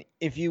mean,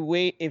 if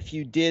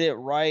you did it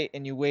right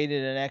and you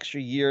waited an extra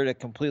year to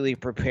completely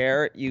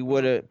prepare, you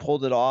would have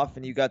pulled it off,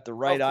 and you got the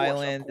right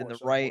island and the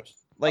right.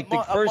 Like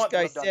the first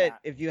guy said,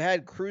 if you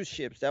had cruise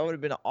ships, that would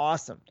have been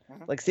awesome.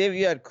 Mm-hmm. Like, say if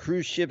you had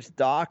cruise ships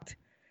docked,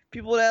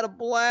 people would have had a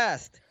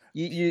blast.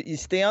 You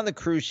stay on the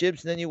cruise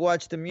ships and then you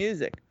watch the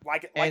music.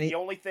 The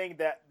only thing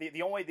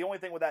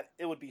with that,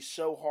 it would be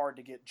so hard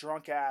to get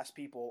drunk ass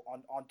people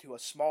onto a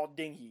small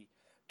dinghy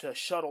to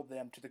shuttle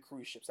them to the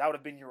cruise ships. That would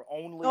have been your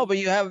only. No, but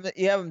you have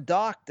them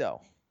docked though.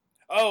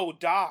 Oh,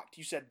 docked.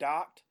 You said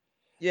docked.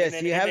 Yes,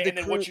 and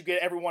then once you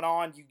get everyone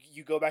on,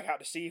 you go back out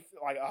to sea,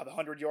 like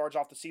 100 yards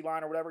off the sea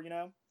line or whatever, you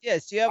know.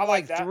 Yes, you have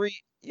like three.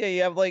 Yeah,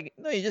 you have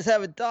you just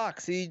have a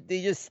dock, so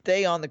they just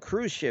stay on the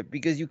cruise ship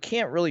because you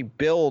can't really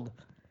build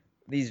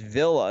these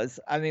villas.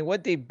 I mean,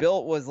 what they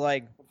built was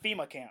like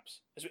FEMA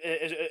camps.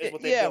 Is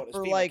what they built.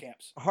 For FEMA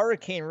camps.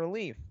 Hurricane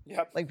relief.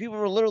 Yep. Like, people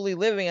were literally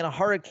living in a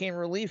hurricane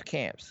relief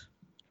camps.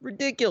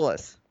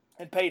 Ridiculous.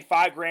 And paid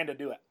 $5,000 to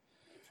do it.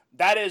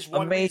 That is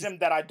one reason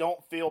that I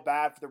don't feel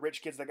bad for the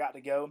rich kids that got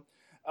to go.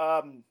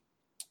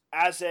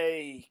 As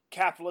a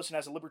capitalist and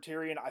as a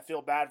libertarian, I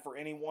feel bad for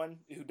anyone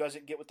who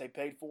doesn't get what they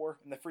paid for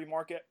in the free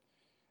market.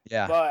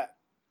 Yeah. But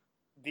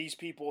these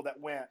people that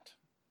went,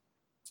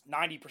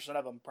 90%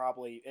 of them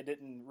probably, it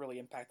didn't really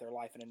impact their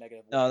life in a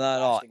negative way. No, not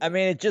at all. I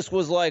mean, it just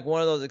was like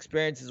one of those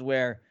experiences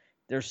where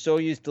they're so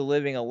used to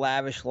living a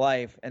lavish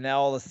life, and now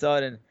all of a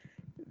sudden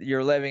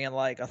you're living in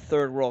like a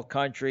third world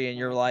country, and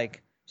you're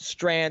like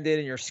stranded,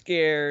 and you're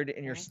scared,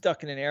 and you're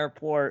stuck in an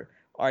airport,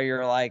 or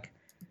you're like,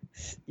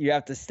 you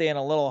have to stay in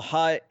a little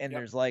hut, and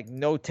there's like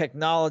no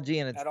technology,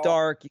 and it's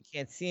dark. You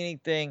can't see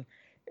anything.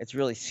 It's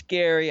really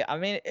scary. I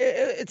mean,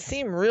 it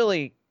seemed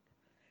really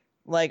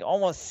like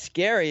almost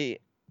scary,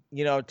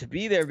 to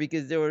be there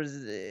because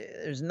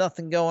there's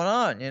nothing going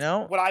on,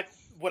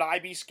 Would I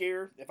be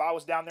scared if I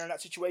was down there in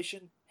that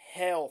situation?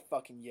 Hell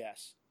fucking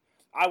yes.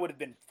 I would have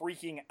been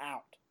freaking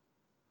out.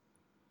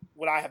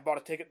 Would I have bought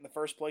a ticket in the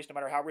first place no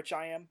matter how rich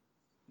I am?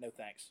 No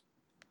thanks.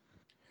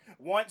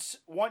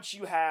 Once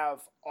you have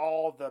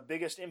all the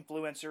biggest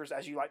influencers,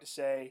 as you like to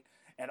say,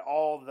 and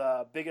all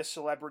the biggest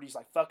celebrities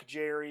like Fuck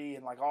Jerry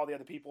and like all the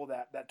other people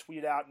that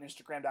tweeted out and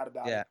Instagrammed out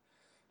about it,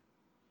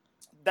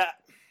 that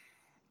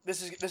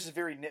this is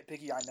very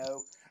nitpicky, I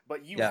know,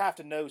 but you have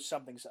to know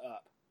something's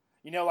up.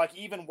 Like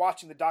even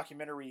watching the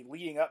documentary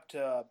leading up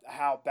to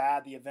how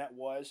bad the event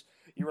was,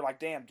 you were like,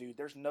 damn, dude,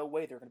 there's no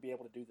way they're going to be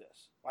able to do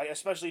this. Like,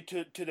 especially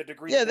to the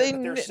degree that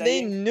they're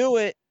saying. They knew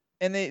it,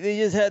 and they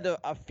just had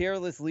a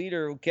fearless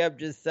leader who kept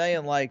just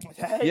saying like,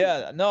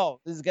 yeah, no,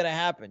 this is going to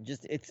happen.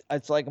 Just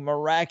it's like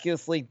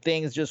miraculously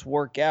things just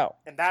work out.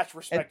 And that's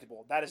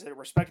respectable. That is a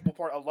respectable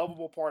part, a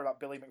lovable part about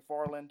Billy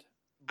McFarland.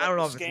 I don't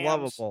know if it's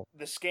lovable.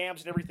 The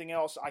scams and everything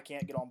else, I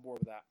can't get on board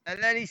with that.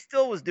 And then he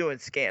still was doing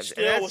scams.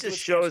 And that just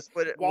shows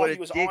what he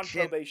was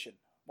addiction, on probation.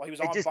 While he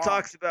was on it just bond.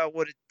 talks about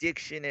what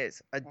addiction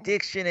is.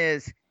 Addiction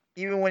is,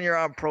 even when you're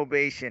on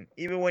probation,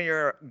 even when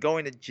you're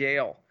going to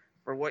jail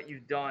for what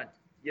you've done,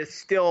 you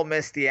still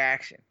miss the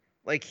action.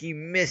 Like, he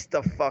missed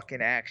the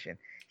fucking action.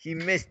 He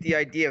missed the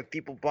idea of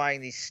people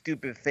buying these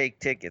stupid fake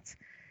tickets.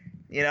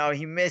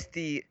 He missed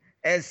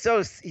and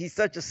so he's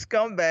such a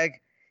scumbag.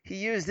 He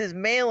used his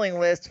mailing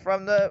list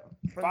from the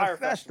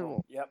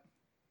festival. Yep.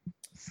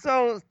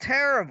 So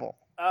terrible.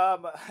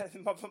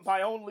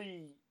 My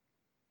only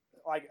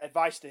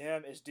advice to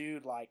him is,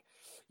 dude,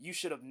 you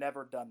should have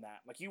never done that.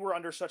 Like, you were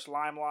under such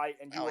limelight,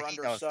 and you were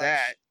under knows such.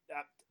 That.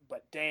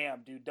 But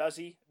damn, dude, does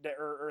he?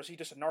 Or is he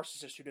just a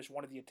narcissist who just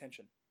wanted the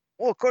attention?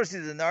 Well, of course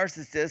he's a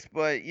narcissist,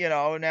 but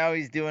now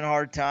he's doing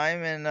hard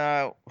time,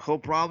 and he'll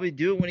probably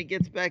do it when he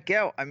gets back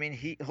out. I mean,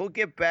 he'll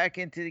get back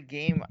into the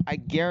game. I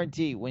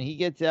guarantee when he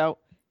gets out,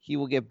 he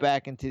will get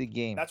back into the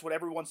game. That's what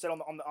everyone said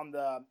on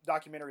the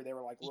documentary. They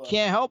were like, "Look, he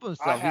can't help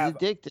himself. He's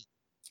addicted."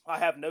 I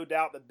have no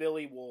doubt that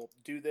Billy will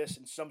do this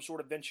in some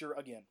sort of venture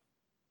again.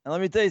 And let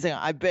me tell you something.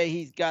 I bet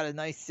he's got a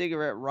nice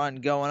cigarette run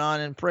going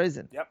on in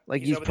prison. Yep.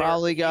 Like he's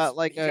probably got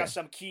like he's got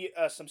some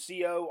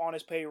CO on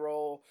his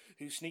payroll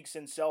who sneaks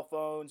in cell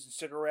phones and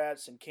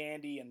cigarettes and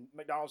candy and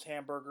McDonald's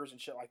hamburgers and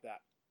shit like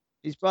that.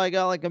 He's probably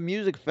got like a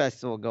music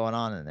festival going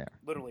on in there.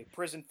 Literally,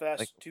 Prison Fest,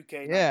 like,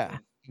 2K19. Yeah,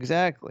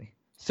 exactly.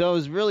 So it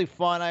was really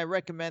fun. I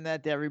recommend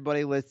that to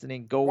everybody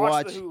listening. Go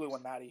watch the Hulu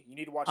one, Maddie. You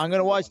need to watch. I'm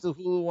gonna watch the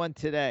Hulu one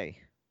today.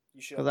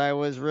 You should. Because I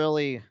was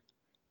really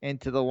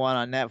into the one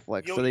on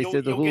Netflix. So they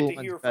said the get Hulu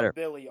to hear one's better.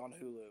 from Billy on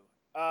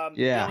Hulu.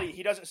 Yeah. Billy,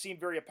 he doesn't seem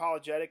very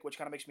apologetic, which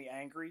kind of makes me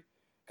angry.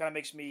 Kind of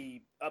makes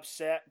me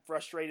upset,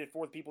 frustrated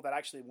for the people that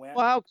actually win.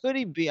 Well, how could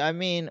he be? I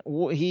mean,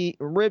 he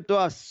ripped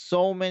off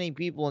so many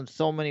people in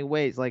so many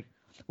ways. Like,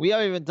 we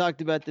haven't even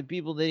talked about the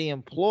people that he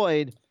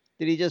employed.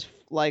 Did he just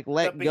let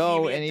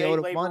go and he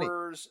owed him money?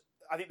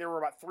 I think there were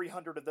about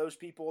 300 of those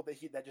people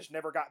that just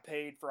never got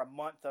paid for a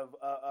month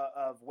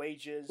of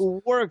wages.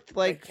 Who worked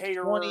like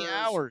 20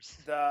 hours.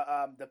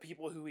 The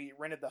people who he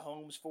rented the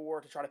homes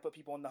for to try to put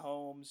people in the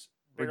homes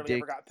barely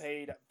ever got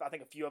paid. I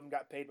think a few of them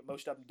got paid, but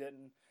most of them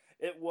didn't.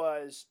 It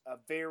was a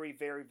very,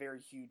 very, very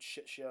huge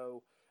shit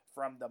show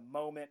from the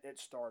moment it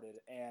started.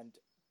 And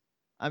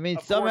I mean,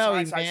 somehow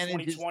he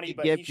managed to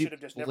get he should have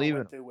just never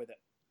went through with it.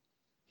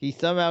 He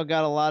somehow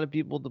got a lot of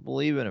people to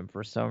believe in him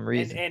for some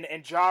reason.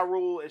 And Ja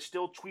Rule is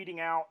still tweeting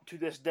out to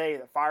this day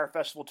that Fire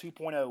Festival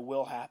 2.0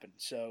 will happen.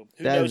 So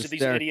who knows if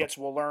these idiots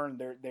will learn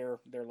their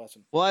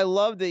lesson. Well, I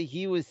love that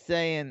he was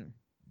saying,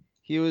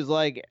 he was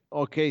like,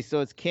 okay,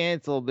 so it's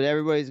canceled, but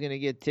everybody's going to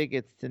get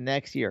tickets to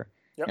next year.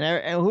 Yep.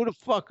 And who the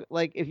fuck,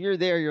 like, if you're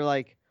there, you're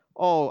like,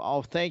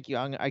 oh, thank you.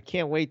 I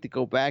can't wait to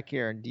go back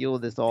here and deal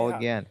with this all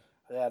again.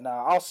 Yeah, no,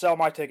 I'll sell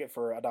my ticket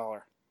for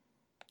 $1.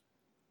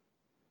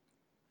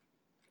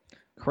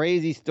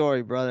 Crazy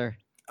story, brother.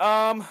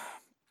 What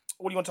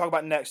do you want to talk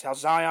about next? How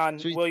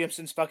Zion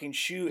Williamson's fucking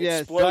shoe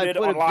exploded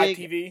on live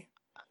TV?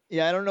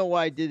 Yeah, I don't know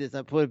why I did this.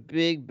 I put a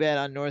big bet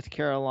on North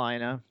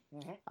Carolina.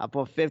 Mm-hmm. I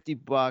put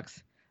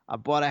 $50. I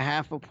bought a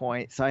half a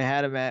point, so I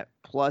had him at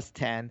plus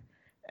 10.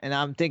 And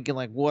I'm thinking,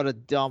 like, what a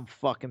dumb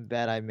fucking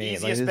bet I made.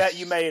 Easiest bet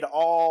you made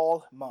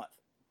all month.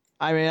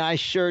 I mean, I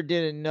sure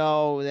didn't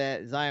know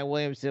that Zion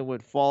Williamson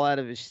would fall out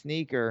of his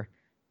sneaker.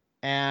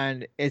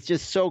 And it's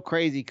just so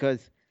crazy because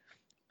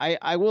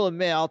I will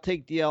admit, I'll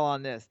take the L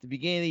on this. The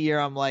beginning of the year,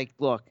 I'm like,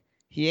 look,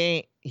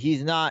 the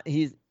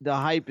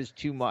hype is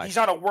too much. He's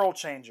not a world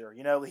changer,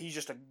 he's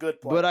just a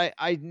good player. But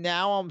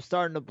I'm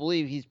starting to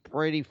believe he's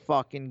pretty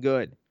fucking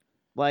good.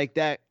 Like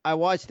that, I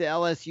watched the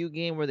LSU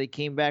game where they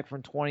came back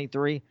from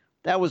 23.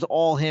 That was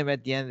all him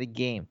at the end of the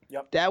game.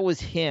 Yep. That was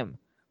him.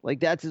 Like,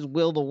 that's his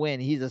will to win.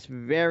 He's a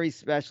very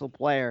special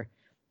player.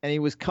 And he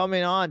was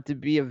coming on to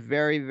be a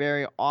very,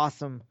 very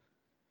awesome,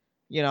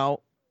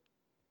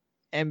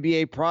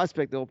 NBA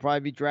prospect that will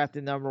probably be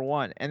drafted number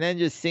 1. And then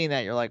just seeing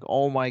that, you're like,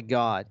 oh, my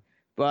God.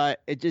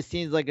 But it just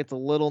seems like it's a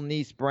little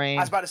knee sprain.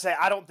 I was about to say,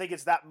 I don't think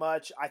it's that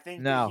much. I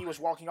think that he was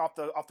walking off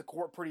the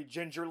court pretty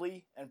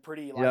gingerly and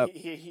pretty, like,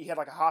 he had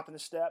like a hop in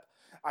his step.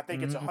 I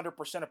think it's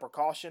 100% a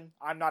precaution.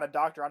 I'm not a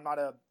doctor. I'm not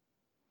a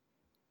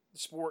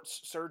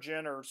sports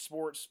surgeon or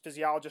sports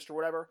physiologist or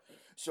whatever.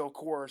 So, of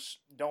course,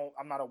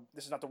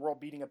 this is not the world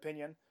beating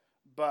opinion.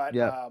 But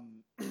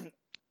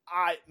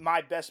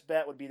my best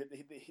bet would be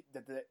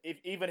that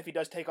even if he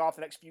does take off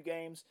the next few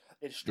games,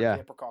 it's strictly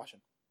a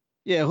precaution.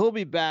 Yeah, he'll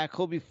be back.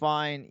 He'll be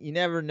fine. You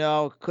never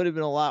know. Could have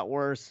been a lot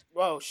worse.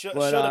 Well, should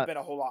have been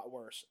a whole lot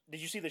worse.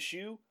 Did you see the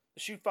shoe? The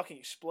shoe fucking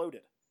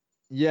exploded.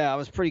 Yeah, it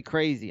was pretty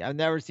crazy. I've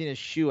never seen a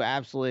shoe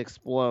absolutely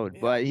explode.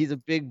 Yeah. But he's a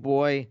big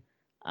boy.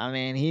 I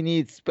mean, he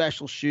needs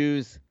special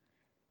shoes.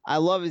 I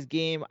love his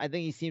game. I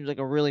think he seems like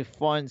a really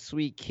fun,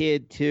 sweet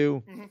kid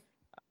too.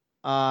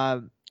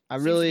 Mm-hmm.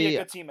 Seems to be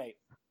a good teammate.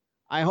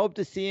 I hope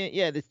to see it.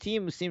 Yeah, this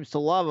team seems to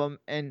love him,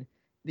 and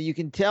you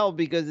can tell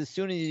because as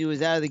soon as he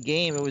was out of the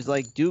game, it was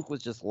like Duke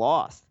was just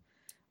lost.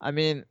 I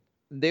mean,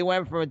 they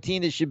went from a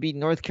team that should beat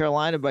North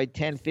Carolina by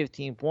 10,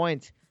 15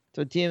 points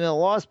to a team that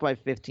lost by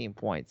 15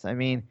 points. I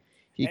mean,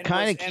 he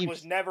kind of keeps... and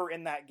was never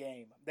in that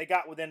game. They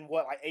got within,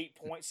 8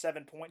 points,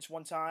 7 points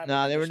one time?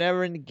 No, they were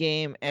never in the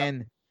game,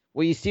 and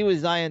what you see what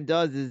Zion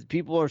does is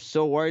people are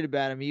so worried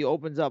about him, he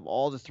opens up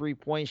all the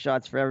three-point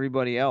shots for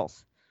everybody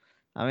else.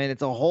 I mean,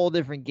 it's a whole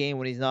different game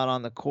when he's not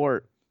on the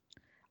court.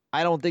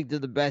 I don't think they're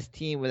the best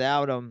team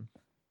without him.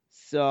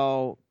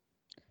 So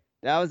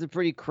that was a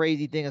pretty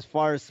crazy thing as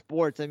far as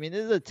sports. I mean,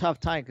 this is a tough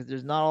time because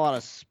there's not a lot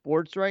of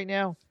sports right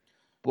now,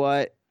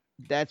 but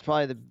that's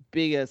probably the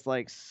biggest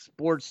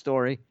sports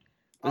story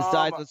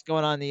besides what's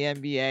going on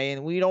in the NBA.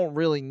 And we don't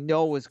really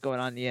know what's going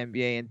on in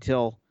the NBA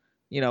until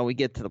we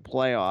get to the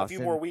playoffs. A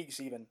few more weeks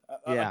even.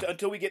 Yeah.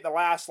 Until we get the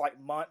last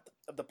month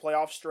of the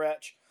playoff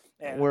stretch.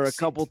 And where a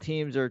couple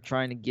teams are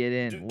trying to get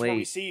in late. Where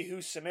we see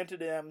who's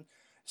cemented in,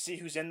 see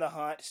who's in the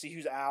hunt, see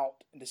who's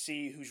out, and to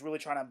see who's really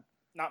trying to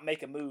not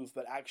make a move,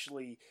 but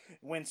actually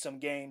win some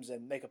games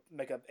and make a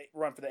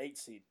run for the 8th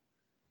seed.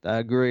 I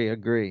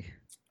agree.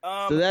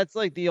 So that's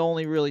the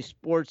only really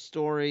sports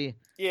story.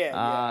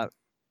 Yeah.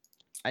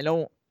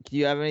 Do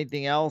you have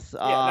anything else? Yeah,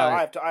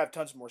 no, I have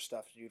tons more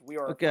stuff, dude. We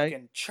are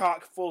fucking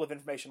chock full of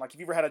information. Have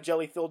you ever had a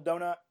jelly-filled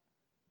donut?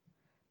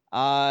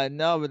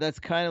 No, but that's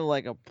kind of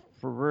like a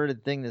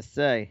perverted thing to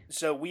say.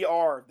 So we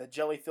are the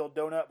jelly-filled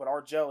donut, but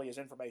our jelly is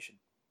information.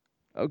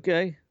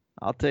 Okay,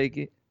 I'll take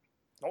it.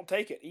 Don't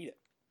take it, eat it.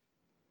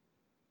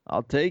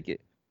 I'll take it.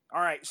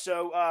 All right,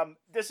 so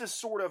this is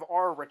sort of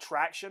our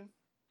retraction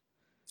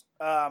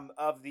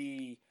of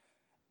the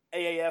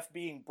AAF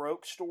being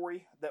broke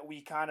story that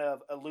we kind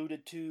of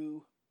alluded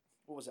to.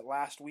 What was it,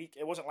 last week?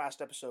 It wasn't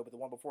last episode, but the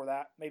one before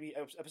that, maybe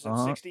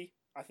episode 60,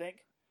 I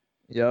think.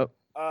 Yep.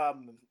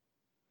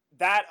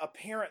 That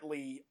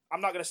apparently,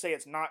 I'm not going to say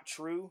it's not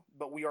true,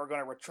 but we are going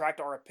to retract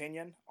our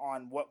opinion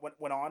on what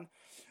went on,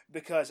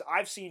 because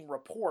I've seen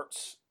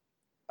reports,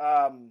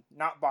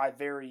 not by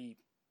very,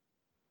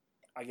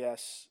 I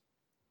guess,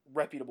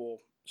 reputable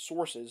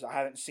sources. I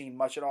haven't seen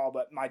much at all,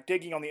 but my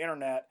digging on the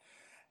internet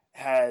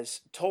has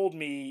told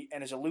me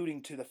and is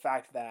alluding to the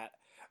fact that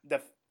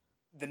the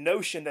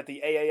notion that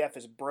the AAF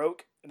is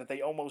broke and that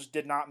they almost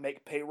did not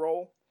make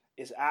payroll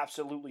is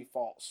absolutely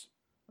false.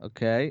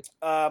 Okay.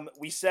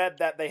 We said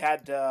that they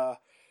had to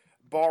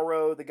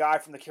borrow the guy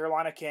from the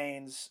Carolina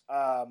Canes,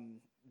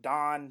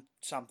 Don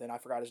something, I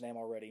forgot his name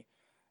already.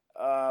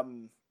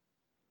 And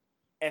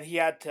he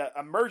had to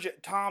emerge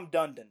it. Tom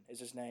Dundon is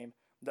his name,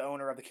 the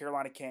owner of the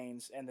Carolina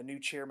Canes and the new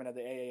chairman of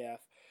the AAF.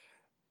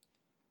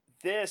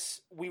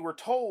 We were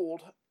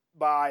told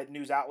by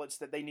news outlets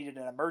that they needed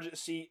an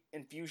emergency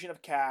infusion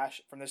of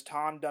cash from this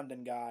Tom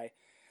Dundon guy,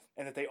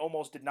 and that they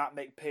almost did not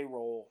make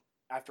payroll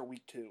after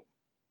week 2.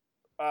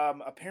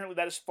 Apparently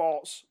that is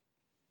false.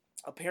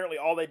 Apparently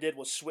all they did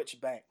was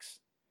switch banks.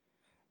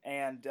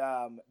 And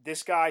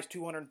this guy's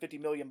 $250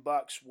 million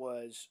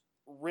was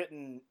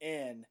written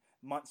in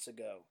months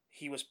ago.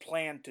 He was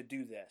planned to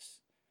do this.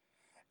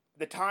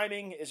 The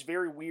timing is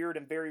very weird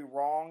and very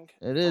wrong.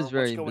 It is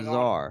very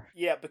bizarre. On.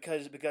 Yeah,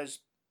 because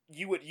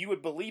you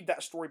would believe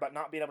that story about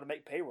not being able to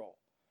make payroll.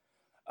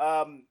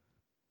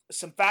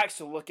 Some facts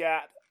to look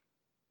at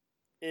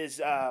is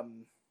the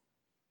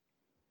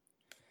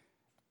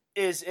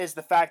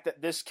fact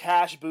that this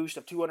cash boost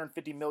of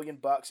 $250 million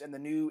and the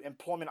new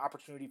employment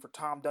opportunity for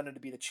Tom Dundon to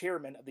be the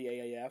chairman of the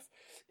AAF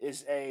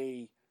is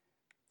a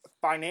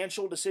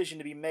financial decision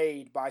to be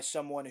made by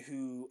someone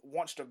who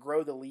wants to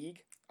grow the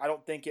league. I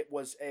don't think it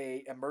was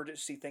a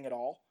emergency thing at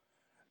all.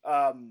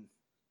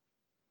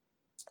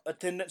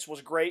 Attendance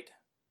was great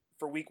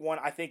for week 1.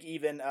 I think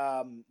even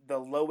the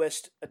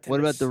lowest attendance. What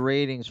about the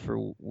ratings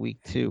for week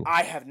 2?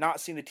 I have not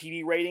seen the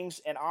TV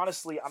ratings, and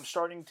honestly, I'm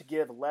starting to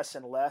give less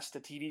and less to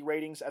TV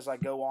ratings as I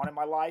go on in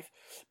my life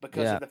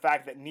because of the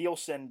fact that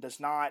Nielsen does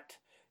not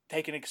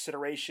take into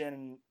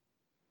consideration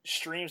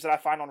streams that I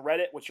find on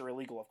Reddit, which are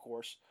illegal, of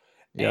course,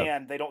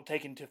 and they don't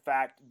take into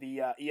fact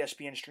the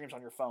ESPN streams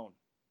on your phone,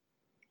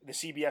 the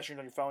CBS streams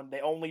on your phone.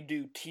 They only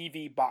do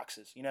TV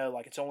boxes,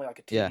 it's only like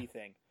a TV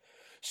thing.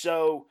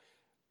 So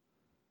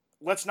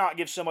let's not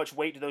give so much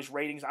weight to those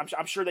ratings.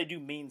 I'm sure they do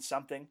mean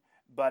something,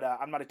 but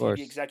I'm not a TV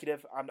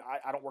executive.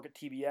 I don't work at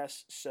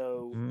TBS,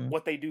 so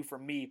what they do for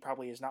me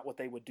probably is not what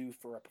they would do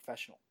for a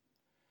professional.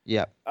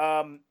 Yeah.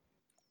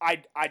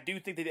 I do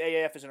think that the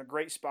AAF is in a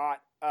great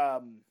spot.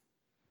 I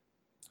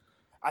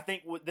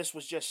think this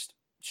was just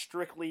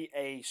strictly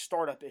a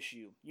startup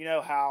issue. You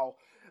know how,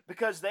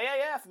 because the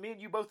AAF, me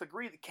and you both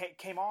agree, that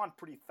came on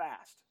pretty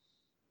fast.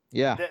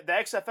 Yeah. The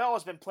XFL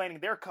has been planning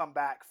their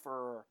comeback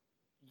for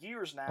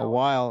years now. A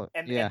while,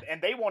 and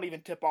they won't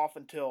even tip off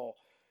until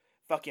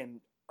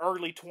fucking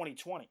early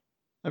 2020.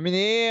 I mean, the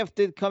AAF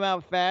did come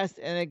out fast,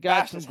 and it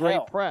got some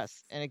great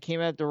press, and it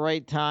came at the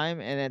right time,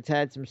 and it's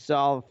had some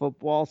solid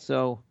football.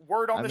 So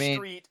word on the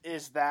street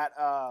is that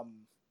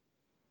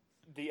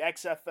the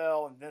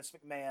XFL and Vince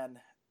McMahon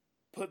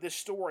put this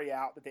story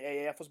out that the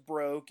AAF was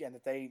broke and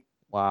that they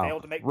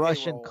failed to make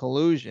Russian payroll.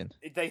 collusion.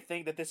 They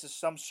think that this is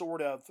some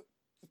sort of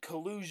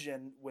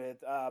collusion with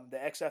the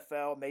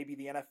XFL, maybe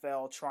the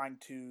NFL, trying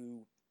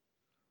to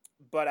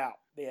butt out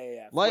the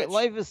AAF.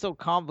 Life is so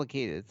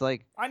complicated. It's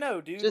like, I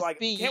know, dude. Just like,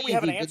 be can't easy, we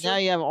have an answer? But now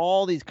you have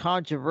all these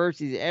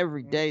controversies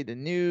every day. The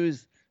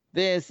news,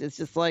 this. It's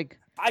just like,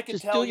 I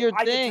could tell you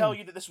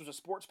that this was a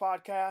sports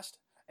podcast,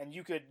 and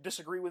you could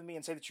disagree with me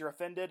and say that you're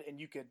offended, and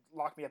you could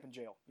lock me up in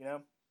jail.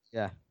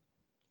 Yeah.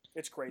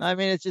 It's crazy. I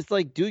mean, it's just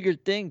like, do your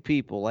thing,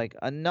 people. Like,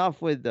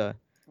 enough with the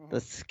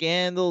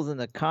scandals and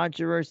the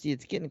controversy.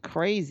 It's getting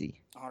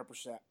crazy.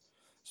 100%.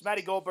 So,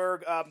 Matty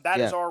Goldberg, that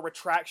is our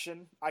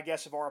retraction, I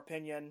guess, of our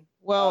opinion.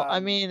 Well,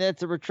 I mean,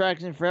 that's a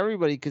retraction for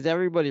everybody because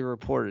everybody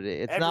reported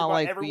it. It's not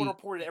like everyone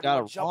reported it.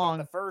 Everyone jumped on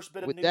the first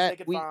bit of news they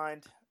could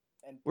find.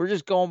 We're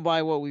just going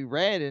by what we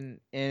read, and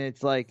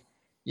it's like,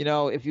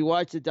 if you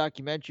watch the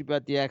documentary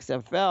about the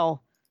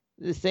XFL,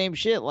 the same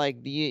shit.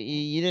 Like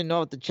you didn't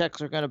know if the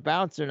checks are going to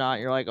bounce or not.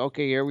 You're like,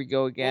 okay, here we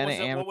go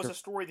again. What was the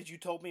story that you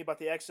told me about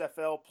the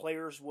XFL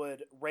players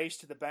would race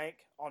to the bank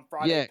on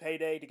Friday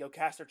payday to go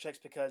cash their checks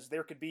because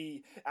there could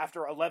be,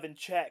 after 11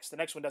 checks, the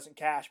next one doesn't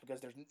cash because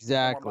there's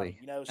no more money.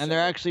 And they're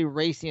actually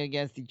racing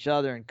against each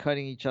other and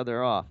cutting each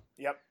other off.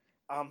 Yep.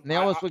 They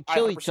almost would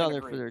kill each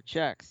other for their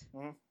checks.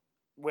 Mm-hmm.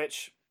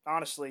 Which,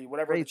 honestly,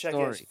 whatever the check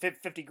is,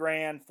 50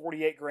 grand,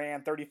 48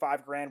 grand,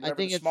 35 grand,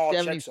 whatever the small checks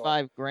are. I think it's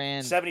 75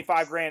 grand.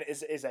 75 grand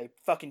is a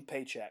fucking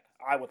paycheck.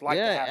 I would like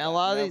to have that. Yeah, a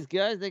lot of these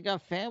guys, they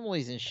got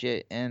families and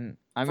shit. And,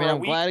 I mean,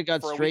 I'm glad it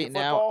got straightened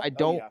out.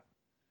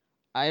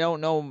 I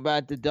don't know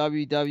about the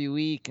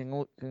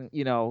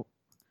WWE,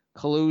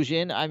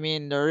 collusion. I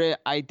mean,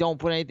 I don't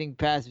put anything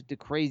past the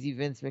crazy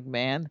Vince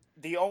McMahon.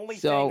 The only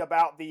thing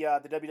about the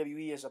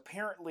WWE is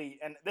apparently,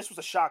 and this was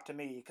a shock to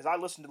me because I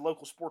listened to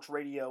local sports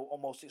radio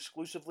almost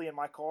exclusively in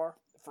my car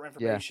for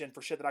information,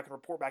 for shit that I can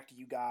report back to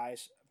you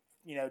guys.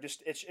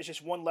 It's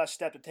just one less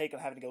step to take on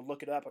having to go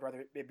look it up. I'd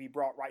rather it be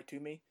brought right to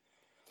me.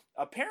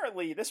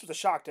 Apparently, this was a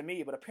shock to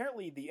me, but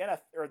apparently the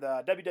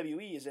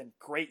WWE is in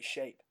great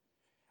shape.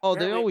 Oh,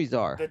 they always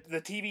are.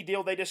 The TV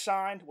deal they just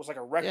signed was like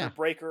a record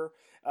breaker.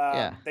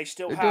 They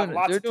still have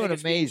lots of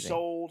tickets being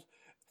sold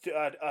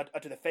to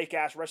the fake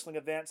ass wrestling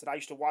events that I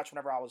used to watch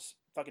whenever I was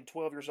fucking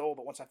 12 years old.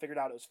 But once I figured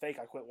out it was fake,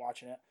 I quit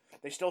watching it.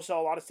 They still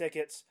sell a lot of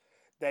tickets.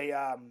 They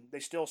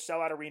still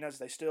sell out arenas.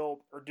 They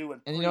still are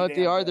doing. And you know what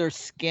they are? They're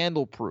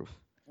scandal proof.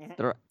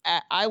 Mm-hmm.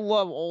 I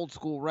love old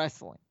school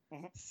wrestling.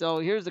 Mm-hmm. So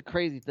here's the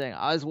crazy thing.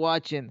 I was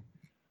watching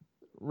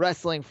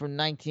wrestling from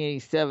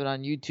 1987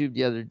 on YouTube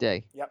the other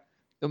day. Yep.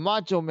 The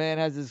Macho Man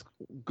has his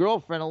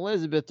girlfriend,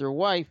 Elizabeth, their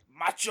wife.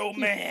 Macho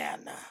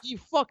Man. He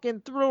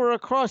fucking threw her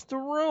across the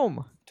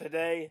room.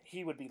 Today,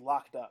 he would be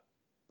locked up.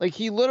 Like,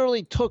 he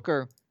literally took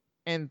her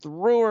and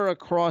threw her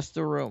across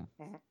the room.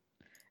 Mm-hmm.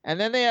 And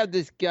then they have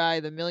this guy,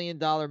 the $1 Million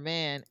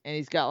Man, and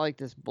he's got, like,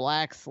 this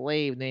black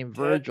slave named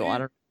Virgil.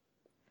 Do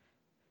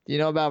you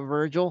know about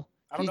Virgil?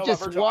 He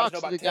just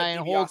walks to the guy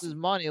and holds his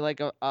money like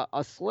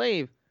a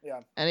slave. Yeah.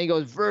 And he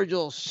goes,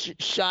 Virgil,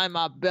 shine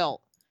my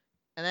belt.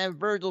 And then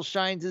Virgil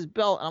shines his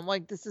belt. And I'm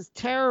like, this is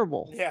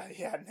terrible. Yeah,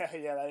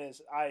 that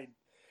is. I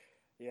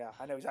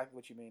know exactly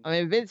what you mean. I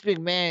mean, Vince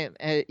McMahon,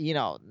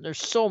 there's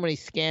so many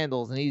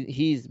scandals, and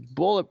he's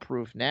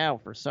bulletproof now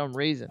for some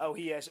reason. Oh,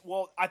 he is.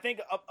 Well, I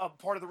think a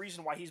part of the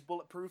reason why he's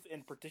bulletproof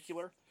in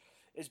particular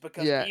is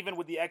because even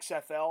with the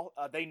XFL,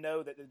 they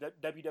know that the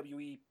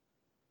WWE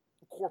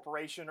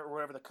corporation or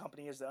whatever the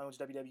company is that owns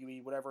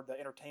WWE, whatever the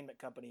entertainment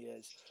company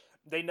is,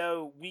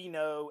 we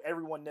know,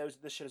 everyone knows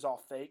that this shit is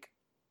all fake.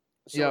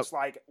 So it's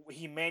like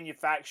he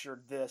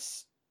manufactured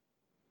this.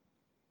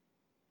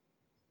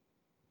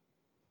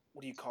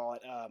 What do you call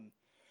it?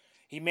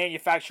 He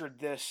manufactured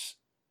this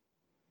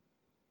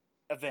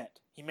event.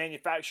 He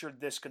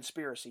manufactured this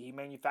conspiracy. He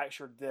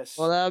manufactured this.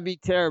 Well, that would be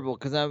terrible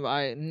because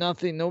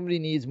nobody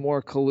needs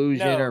more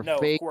collusion or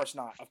fake.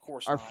 Of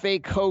course not.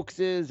 Fake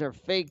hoaxes or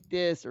fake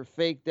this or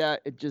fake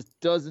that. It just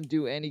doesn't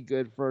do any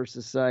good for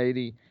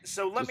society.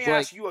 So let me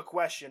ask you a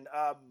question.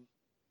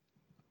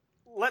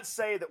 Let's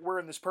say that we're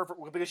in this perfect,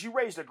 because you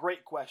raised a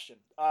great question,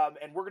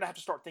 and we're going to have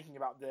to start thinking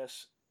about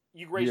this.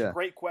 You raised a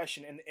great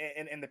question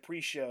in the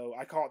pre-show.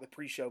 I call it the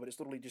pre-show, but it's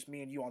literally just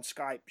me and you on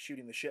Skype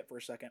shooting the shit for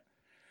a second.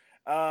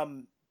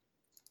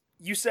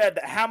 You said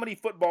that how many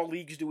football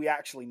leagues do we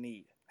actually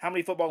need? How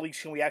many football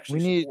leagues can we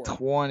actually support?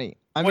 We need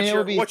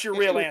 20. What's your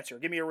real answer?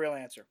 Give me a real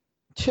answer.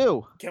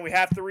 2. Can we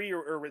have 3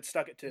 or it's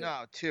stuck at 2?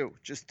 No, 2.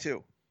 Just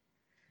 2.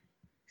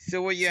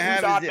 So what you have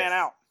is odd this. Man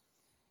out?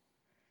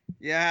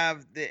 You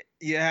have the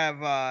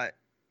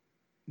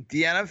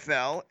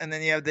NFL, and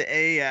then you have the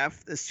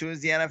AAF as soon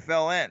as the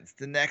NFL ends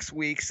the next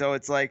week. So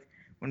it's like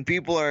when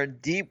people are in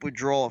deep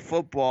withdrawal of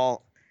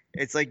football,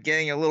 it's like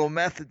getting a little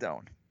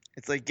methadone.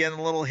 It's like getting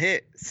a little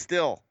hit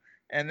still.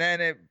 And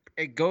then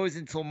it goes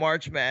until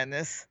March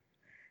Madness,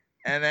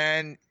 and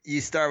then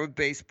you start with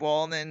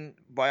baseball, and then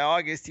by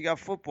August you got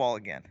football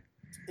again.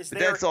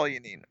 That's all you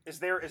need. Is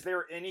there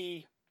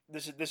any?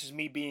 This is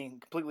me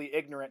being completely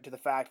ignorant to the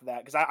fact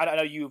that, because I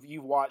know you've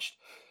watched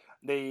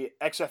the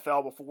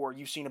XFL before,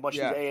 you've seen a bunch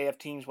of these AAF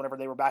teams whenever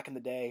they were back in the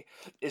day.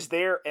 Is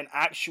there an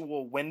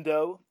actual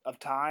window of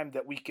time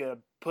that we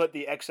could put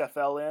the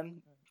XFL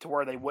in to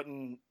where they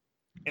wouldn't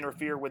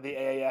interfere with the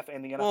AAF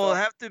and the NFL? Well,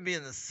 it'd have to be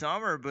in the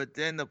summer, but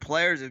then the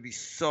players would be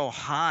so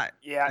hot.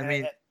 Yeah, I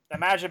mean,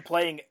 imagine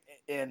playing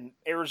in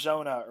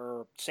Arizona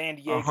or San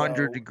Diego,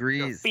 100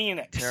 degrees, or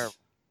Phoenix. Terrible.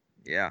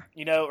 Yeah.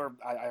 Or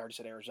I already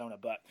said Arizona,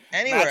 but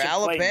anywhere,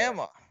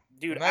 Alabama.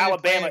 Dude,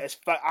 Alabama is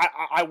fun.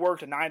 I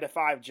worked a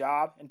 9-to-5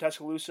 job in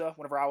Tuscaloosa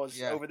whenever I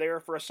was over there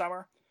for a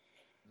summer.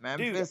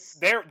 Memphis?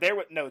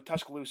 Dude,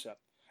 Tuscaloosa.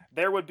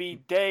 There would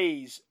be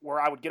days where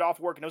I would get off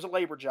work, and it was a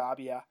labor job,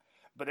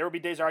 but there would be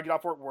days where I'd get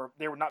off work where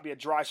there would not be a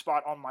dry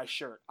spot on my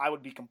shirt. I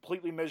would be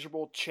completely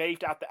miserable,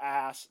 chafed out the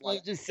ass.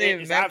 Like, just saying,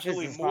 Memphis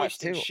absolutely is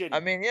moist and shitty. I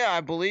mean,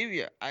 I believe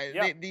you.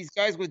 These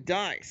guys would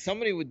die.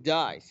 Somebody would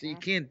die, so you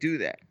can't do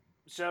that.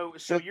 So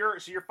your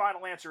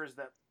final answer is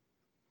that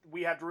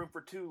we have room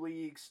for 2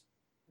 leagues,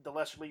 the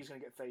lesser league is going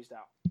to get phased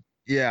out.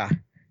 Yeah.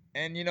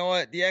 And you know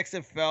what? The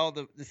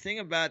XFL, the thing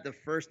about the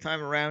first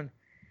time around,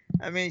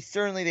 I mean,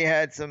 certainly they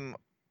had some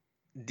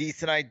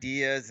decent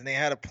ideas and they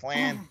had a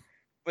plan.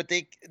 But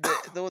the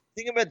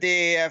thing about the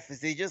AAF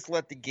is they just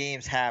let the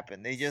games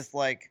happen. They just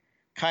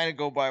kind of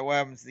go by what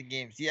happens to the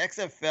games. The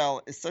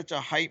XFL is such a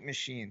hype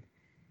machine.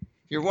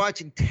 You're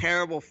watching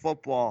terrible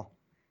football,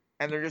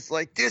 and they're just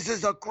like, "This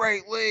is a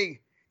great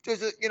league."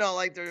 Just they're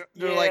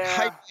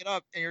hyping it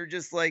up, and you're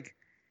just like,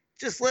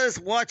 "Just let us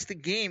watch the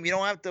game. You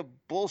don't have to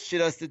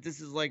bullshit us that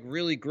this is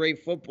really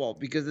great football,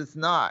 because it's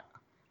not."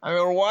 I mean,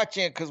 we're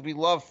watching it because we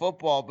love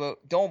football,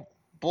 but don't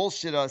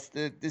bullshit us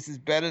that this is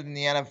better than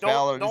the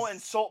NFL. Don't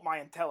insult my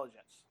intelligence.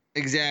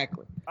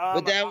 Exactly.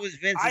 But that was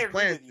Vince's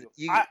plan.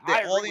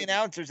 All the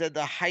announcers had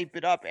to hype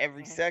it up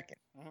every second.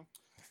 Mm-hmm.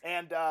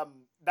 And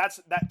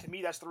that to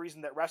me, that's the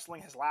reason that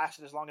wrestling has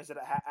lasted as long as it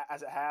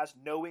has,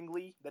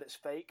 knowingly that it's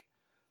fake.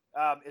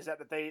 Is that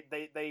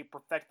they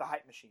perfect the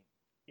hype machine.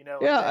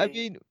 I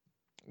mean,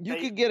 you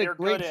could get a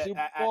great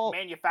Super Bowl at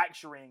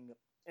manufacturing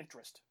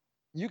interest.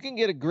 You can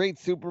get a great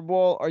Super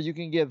Bowl, or you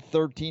can get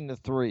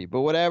 13-3.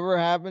 But whatever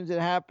happens, it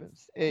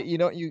happens.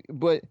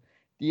 But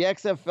the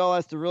XFL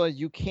has to realize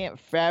you can't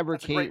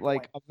fabricate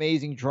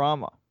amazing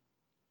drama.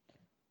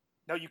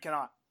 No, you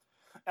cannot.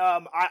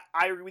 I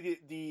agree with you.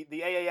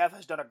 The AAF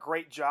has done a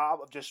great job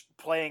of just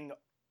playing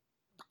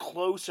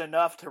close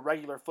enough to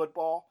regular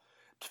football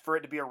for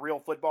it to be a real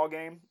football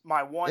game.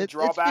 My one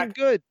drawback, it's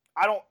been good.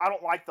 I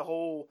don't like the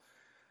whole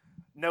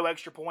no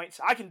extra points.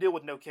 I can deal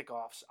with no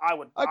kickoffs. I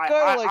like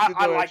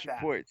that.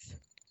 Points.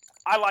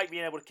 I like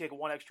being able to kick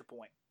 1 extra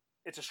point.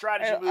 It's a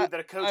strategy move that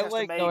a coach has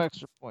to make. No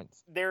extra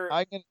points.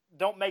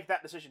 Don't make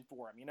that decision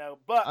for him,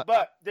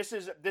 But this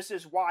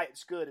is why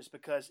it's good, is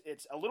because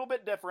it's a little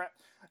bit different,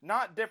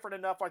 not different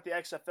enough like the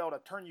XFL to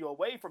turn you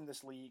away from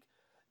this league,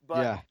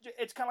 but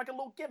it's kind of like a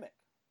little gimmick.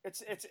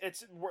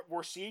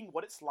 We're seeing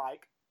what it's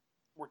like.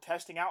 We're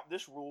testing out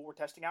this rule. We're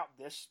testing out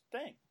this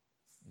thing.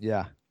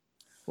 Yeah.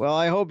 Well,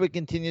 I hope it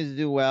continues to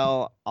do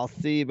well. I'll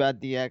see about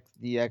the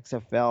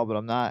XFL,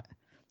 but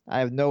I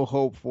have no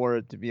hope for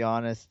it, to be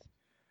honest.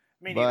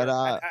 But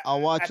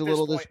I'll watch a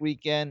little this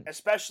weekend.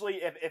 Especially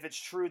if it's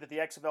true that the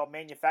XFL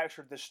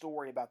manufactured this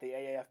story about the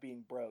AAF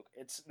being broke.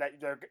 It's that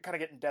they're kind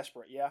of getting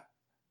desperate, yeah?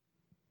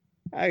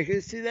 I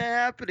can see that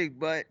happening,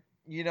 but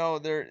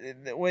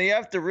what you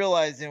have to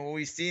realize, and what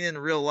we've seen in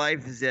real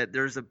life, is that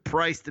there's a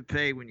price to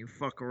pay when you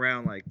fuck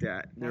around like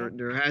that.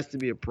 There has to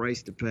be a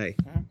price to pay.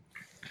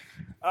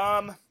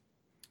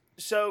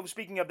 So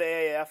speaking of the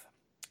AAF,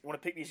 you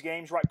want to pick these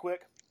games right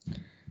quick?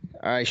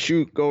 All right,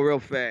 shoot, go real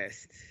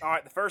fast. All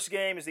right, the first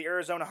game is the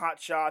Arizona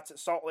Hotshots at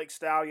Salt Lake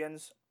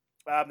Stallions.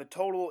 The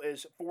total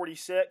is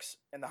 46,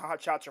 and the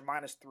Hotshots are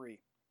 -3.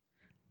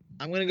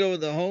 I'm going to go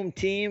with the home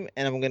team,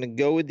 and I'm going to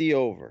go with the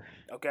over.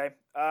 Okay.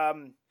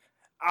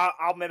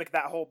 I'll mimic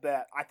that whole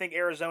bet. I think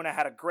Arizona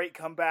had a great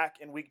comeback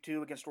in Week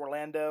 2 against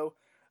Orlando.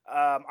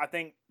 I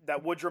think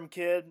that Woodrum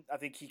kid, I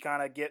think he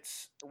kind of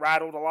gets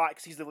rattled a lot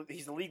because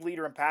he's the league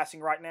leader in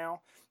passing right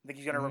now. I think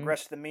he's going to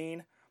regress to the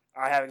mean.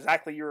 I have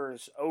exactly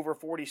yours, over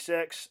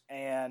 46,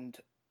 and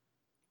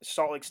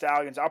Salt Lake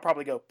Stallions. I'll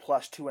probably go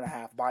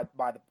 +2.5 by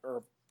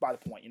the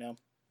point.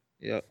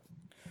 Yep.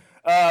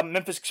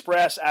 Memphis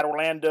Express at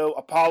Orlando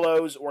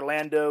Apollos.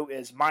 Orlando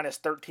is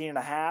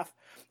 -13.5,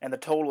 and the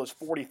total is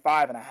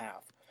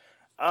 45.5.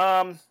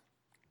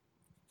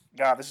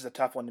 God, this is a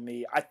tough one to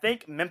me. I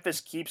think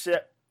Memphis keeps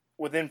it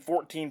within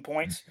 14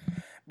 points,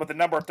 but the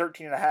number of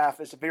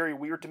 13.5 is very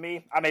weird to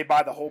me. I may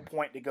buy the whole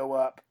point to go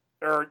up.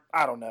 Or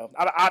I don't know.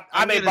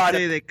 I may buy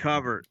they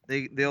cover.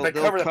 They'll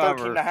cover the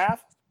 13.5.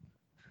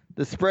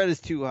 The spread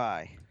is too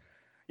high.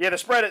 Yeah, the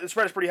spread is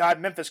pretty high.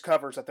 Memphis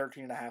covers at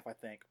 13.5. I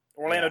think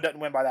Orlando doesn't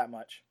win by that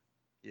much.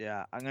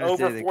 Yeah, I'm gonna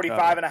over say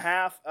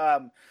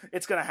 45.5.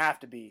 It's gonna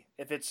have to be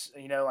if it's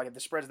if the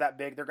spread's that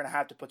big, they're gonna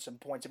have to put some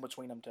points in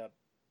between them to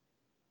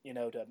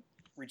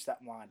reach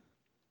that line.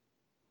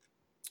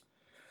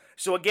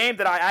 So a game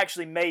that I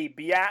actually may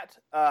be at,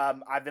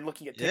 I've been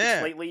looking at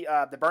tickets lately.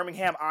 The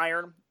Birmingham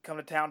Iron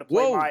coming to town to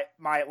play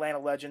my Atlanta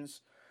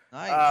Legends.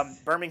 Nice.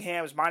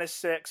 Birmingham is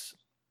 -6,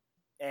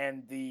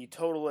 and the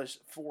total is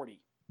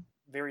 40.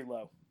 Very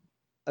low.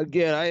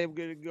 Again, I am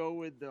going to go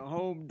with the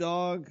home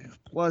dog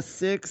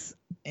 +6,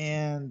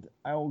 and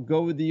I will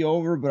go with the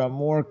over, but I'm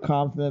more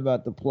confident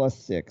about the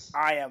 +6.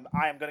 I am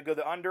going to go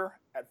the under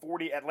at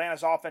 40.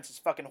 Atlanta's offense is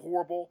fucking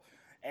horrible,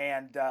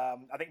 and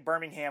I think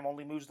Birmingham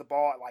only moves the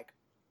ball at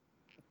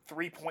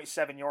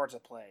 3.7 yards a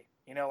play.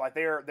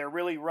 They're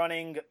really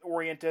running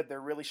oriented. They're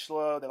really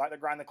slow. They like to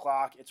grind the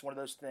clock. It's one of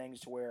those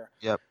things to where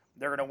they're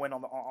going to win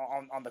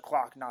on the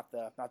clock, not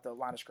the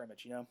line of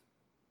scrimmage.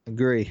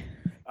 Agree.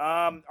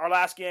 Our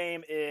last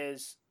game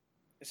is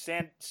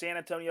San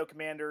Antonio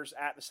Commanders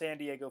at the San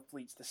Diego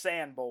Fleets, the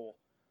Sand Bowl.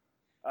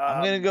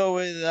 I'm going to go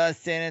with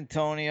San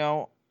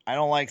Antonio. I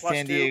don't like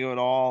San Diego at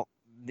all.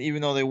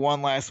 Even though they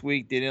won last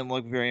week, they didn't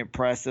look very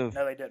impressive.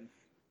 No, they didn't.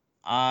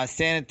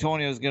 San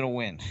Antonio's going to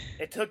win.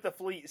 It took the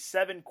Fleet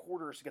 7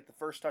 quarters to get the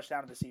first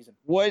touchdown of the season.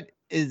 What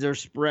is their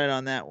spread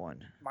on that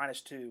one?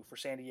 -2 for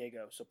San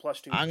Diego, so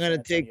 +2. I'm going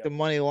to take the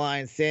money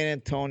line. San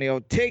Antonio,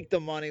 take the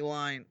money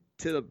line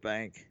to the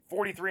bank.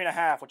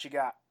 43.5, what you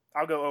got?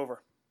 I'll go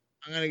over.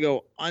 I'm going to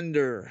go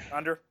under.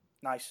 Under?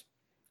 Nice.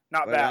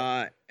 Not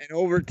bad. In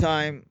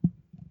overtime,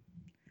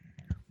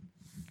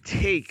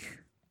 take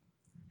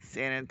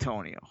San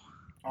Antonio.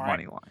 All right.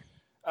 Money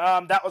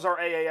line. That was our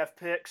AAF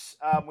picks.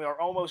 We are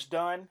almost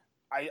done.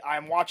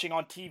 I'm watching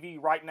on TV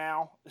right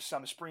now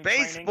some spring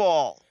training.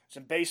 Baseball.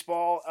 Some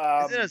baseball.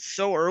 Isn't it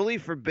so early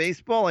for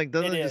baseball? Like,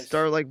 doesn't it just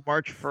start like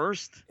March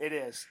 1st? It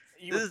is.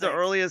 This is the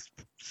earliest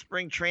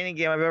spring training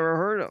game I've ever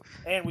heard of.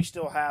 And we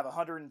still have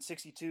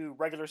 162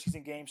 regular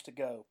season games to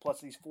go, plus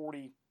these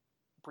 40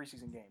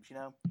 preseason games. You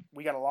know,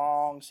 we got a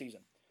long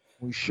season.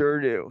 We sure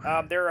do.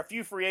 There are a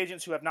few free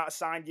agents who have not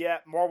signed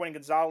yet. Marwin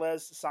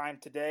Gonzalez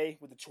signed today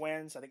with the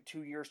Twins. I think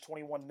 2 years,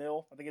 $21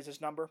 million. I think is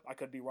his number. I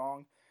could be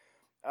wrong.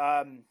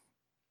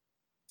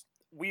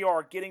 We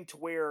are getting to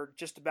where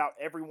just about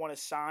everyone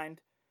is signed.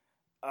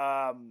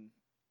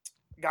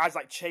 Guys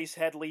like Chase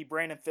Headley,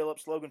 Brandon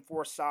Phillips, Logan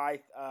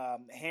Forsythe,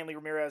 Hanley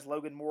Ramirez,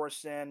 Logan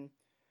Morrison,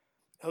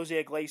 Jose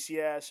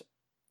Iglesias,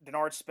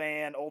 Denard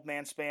Span, Old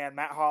Man Span,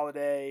 Matt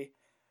Holliday,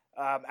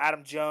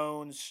 Adam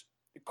Jones,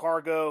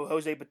 Cargo,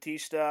 Jose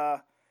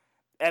Batista,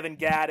 Evan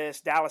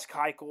Gaddis, Dallas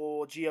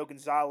Keuchel, Gio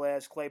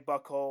Gonzalez, Clay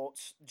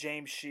Buchholz,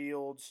 James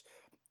Shields,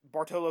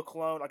 Bartolo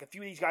Colon. Like, a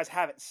few of these guys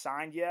haven't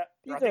signed yet.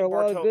 These are a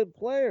lot of good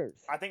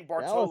players. I think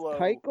Bartolo.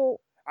 Dallas Keuchel?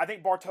 I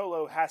think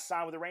Bartolo has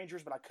signed with the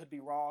Rangers, but I could be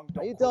wrong.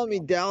 Are you telling me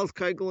Dallas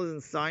Keuchel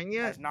isn't signed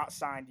yet? Has not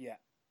signed yet.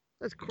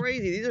 That's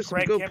crazy. These are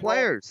some good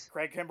players.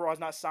 Craig Kimbrell has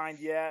not signed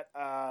yet.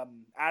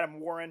 Adam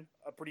Warren,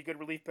 a pretty good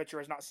relief pitcher,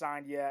 has not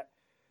signed yet.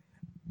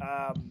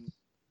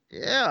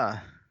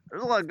 Yeah,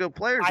 there's a lot of good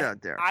players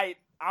out there.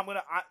 I'm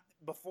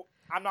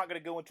not gonna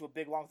go into a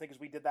big long thing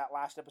because we did that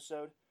last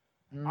episode.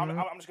 Mm-hmm.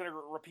 I'm just gonna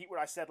repeat what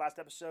I said last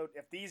episode.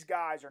 If these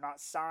guys are not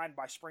signed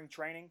by spring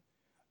training,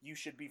 you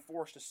should be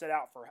forced to sit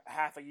out for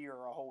half a year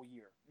or a whole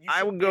year.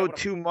 I would go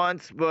 2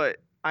 months, but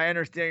I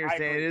understand you're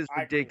saying it is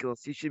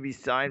ridiculous. He should be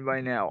signed by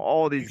now.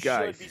 All these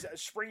guys.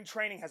 Spring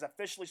training has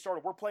officially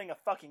started. We're playing a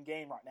fucking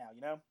game right now,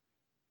 you know?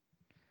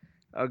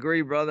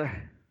 Agree,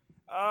 brother.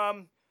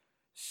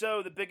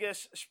 So the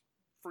biggest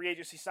free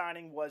agency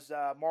signing was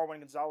Marwin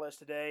Gonzalez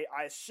today.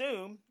 I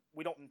assume,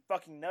 we don't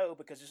fucking know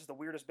because this is the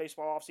weirdest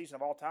baseball offseason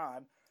of all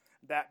time,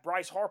 that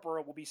Bryce Harper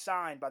will be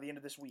signed by the end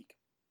of this week.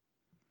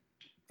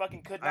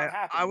 Fucking could not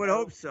happen. I would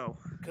hope so.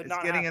 It's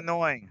getting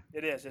annoying.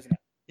 It is, isn't it?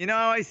 You know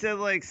how I said,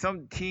 like,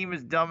 some team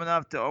is dumb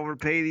enough to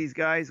overpay these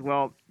guys?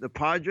 Well, the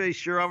Padres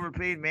sure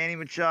overpaid Manny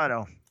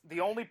Machado.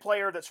 The only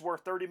player that's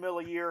worth $30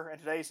 million a year in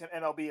today's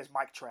MLB is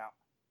Mike Trout.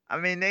 I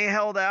mean, they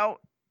held out.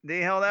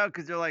 They held out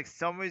because they're like,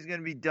 somebody's going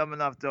to be dumb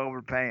enough to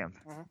overpay him.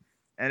 Mm-hmm.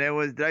 And it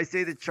was, did I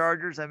say the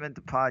Chargers? I meant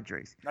the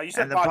Padres. No, you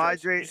said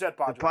Padres. You said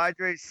Padres. The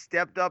Padres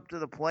stepped up to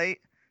the plate,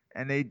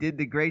 and they did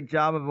the great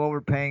job of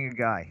overpaying a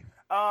guy.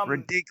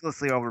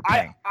 Ridiculously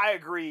overpaying. I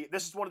agree.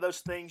 This is one of those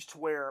things to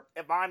where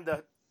if I'm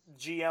the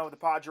GM of the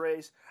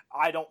Padres,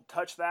 I don't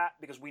touch that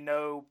because we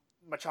know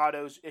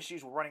Machado's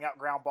issues with running out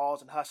ground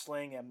balls and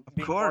hustling and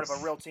being part of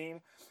a real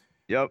team.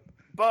 Yep.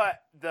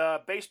 But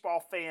the baseball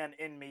fan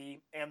in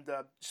me and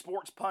the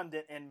sports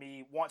pundit in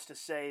me wants to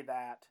say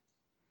that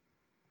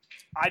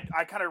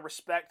I kind of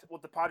respect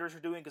what the Padres are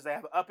doing because they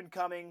have an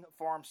up-and-coming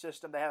farm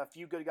system. They have a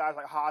few good guys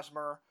like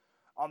Hosmer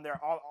on their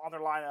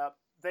lineup.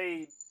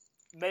 They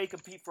may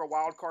compete for a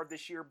wild card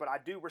this year, but I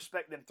do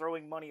respect them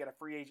throwing money at a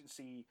free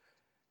agency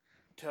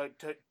to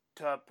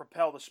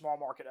propel the small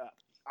market up.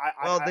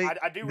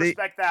 I do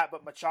respect that,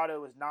 but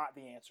Machado is not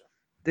the answer.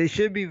 They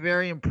should be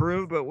very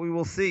improved, but we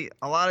will see.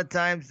 A lot of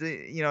times,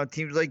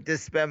 teams like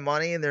this spend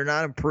money and they're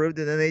not improved,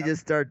 and then they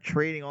just start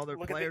trading all their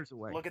players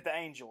away. Look at the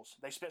Angels.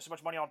 They spent so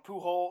much money on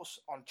Pujols,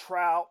 on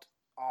Trout,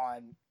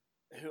 on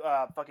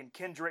fucking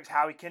Kendricks,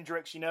 Howie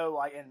Kendricks, and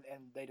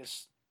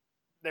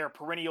they're a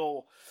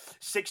perennial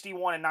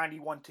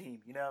 61-91 team,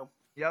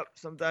 Yep,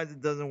 sometimes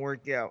it doesn't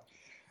work out.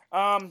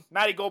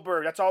 Matty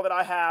Goldberg, that's all that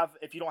I have.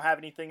 If you don't have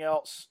anything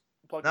else,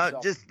 plug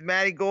yourself. Just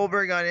Matty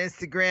Goldberg on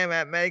Instagram,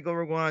 at Matty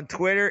Goldberg on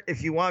Twitter.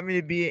 If you want me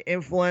to be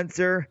an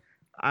influencer,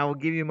 I will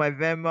give you my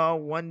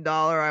Venmo, $1.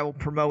 I will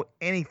promote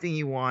anything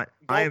you want.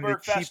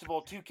 Goldberg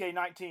Festival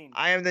 2K19.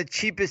 I am the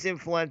cheapest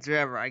influencer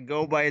ever. I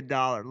go by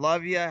 $1.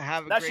 Love you.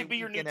 Have a great weekend, everybody. That should be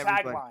your new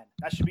tagline.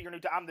 That should be your new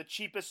I'm the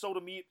cheapest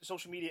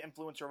social media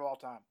influencer of all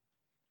time.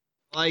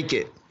 Like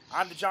it.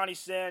 I'm the Johnny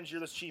Sins.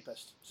 You're the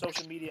cheapest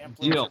social media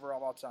influencer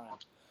of all time.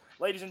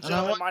 Ladies and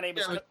gentlemen, my name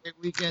is...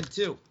 weekend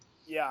too.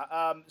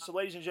 Yeah. So,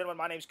 ladies and gentlemen,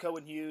 my name is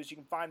Cohen Hughes. You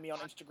can find me on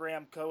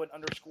Instagram,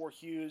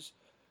 Cohen_Hughes,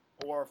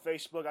 or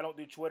Facebook. I don't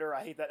do Twitter.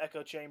 I hate that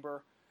echo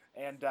chamber.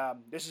 And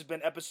this has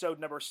been episode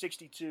number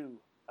 62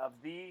 of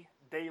the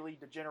Daily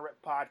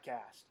Degenerate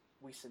podcast.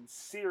 We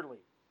sincerely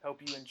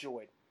hope you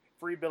enjoyed.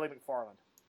 Free Billy McFarland.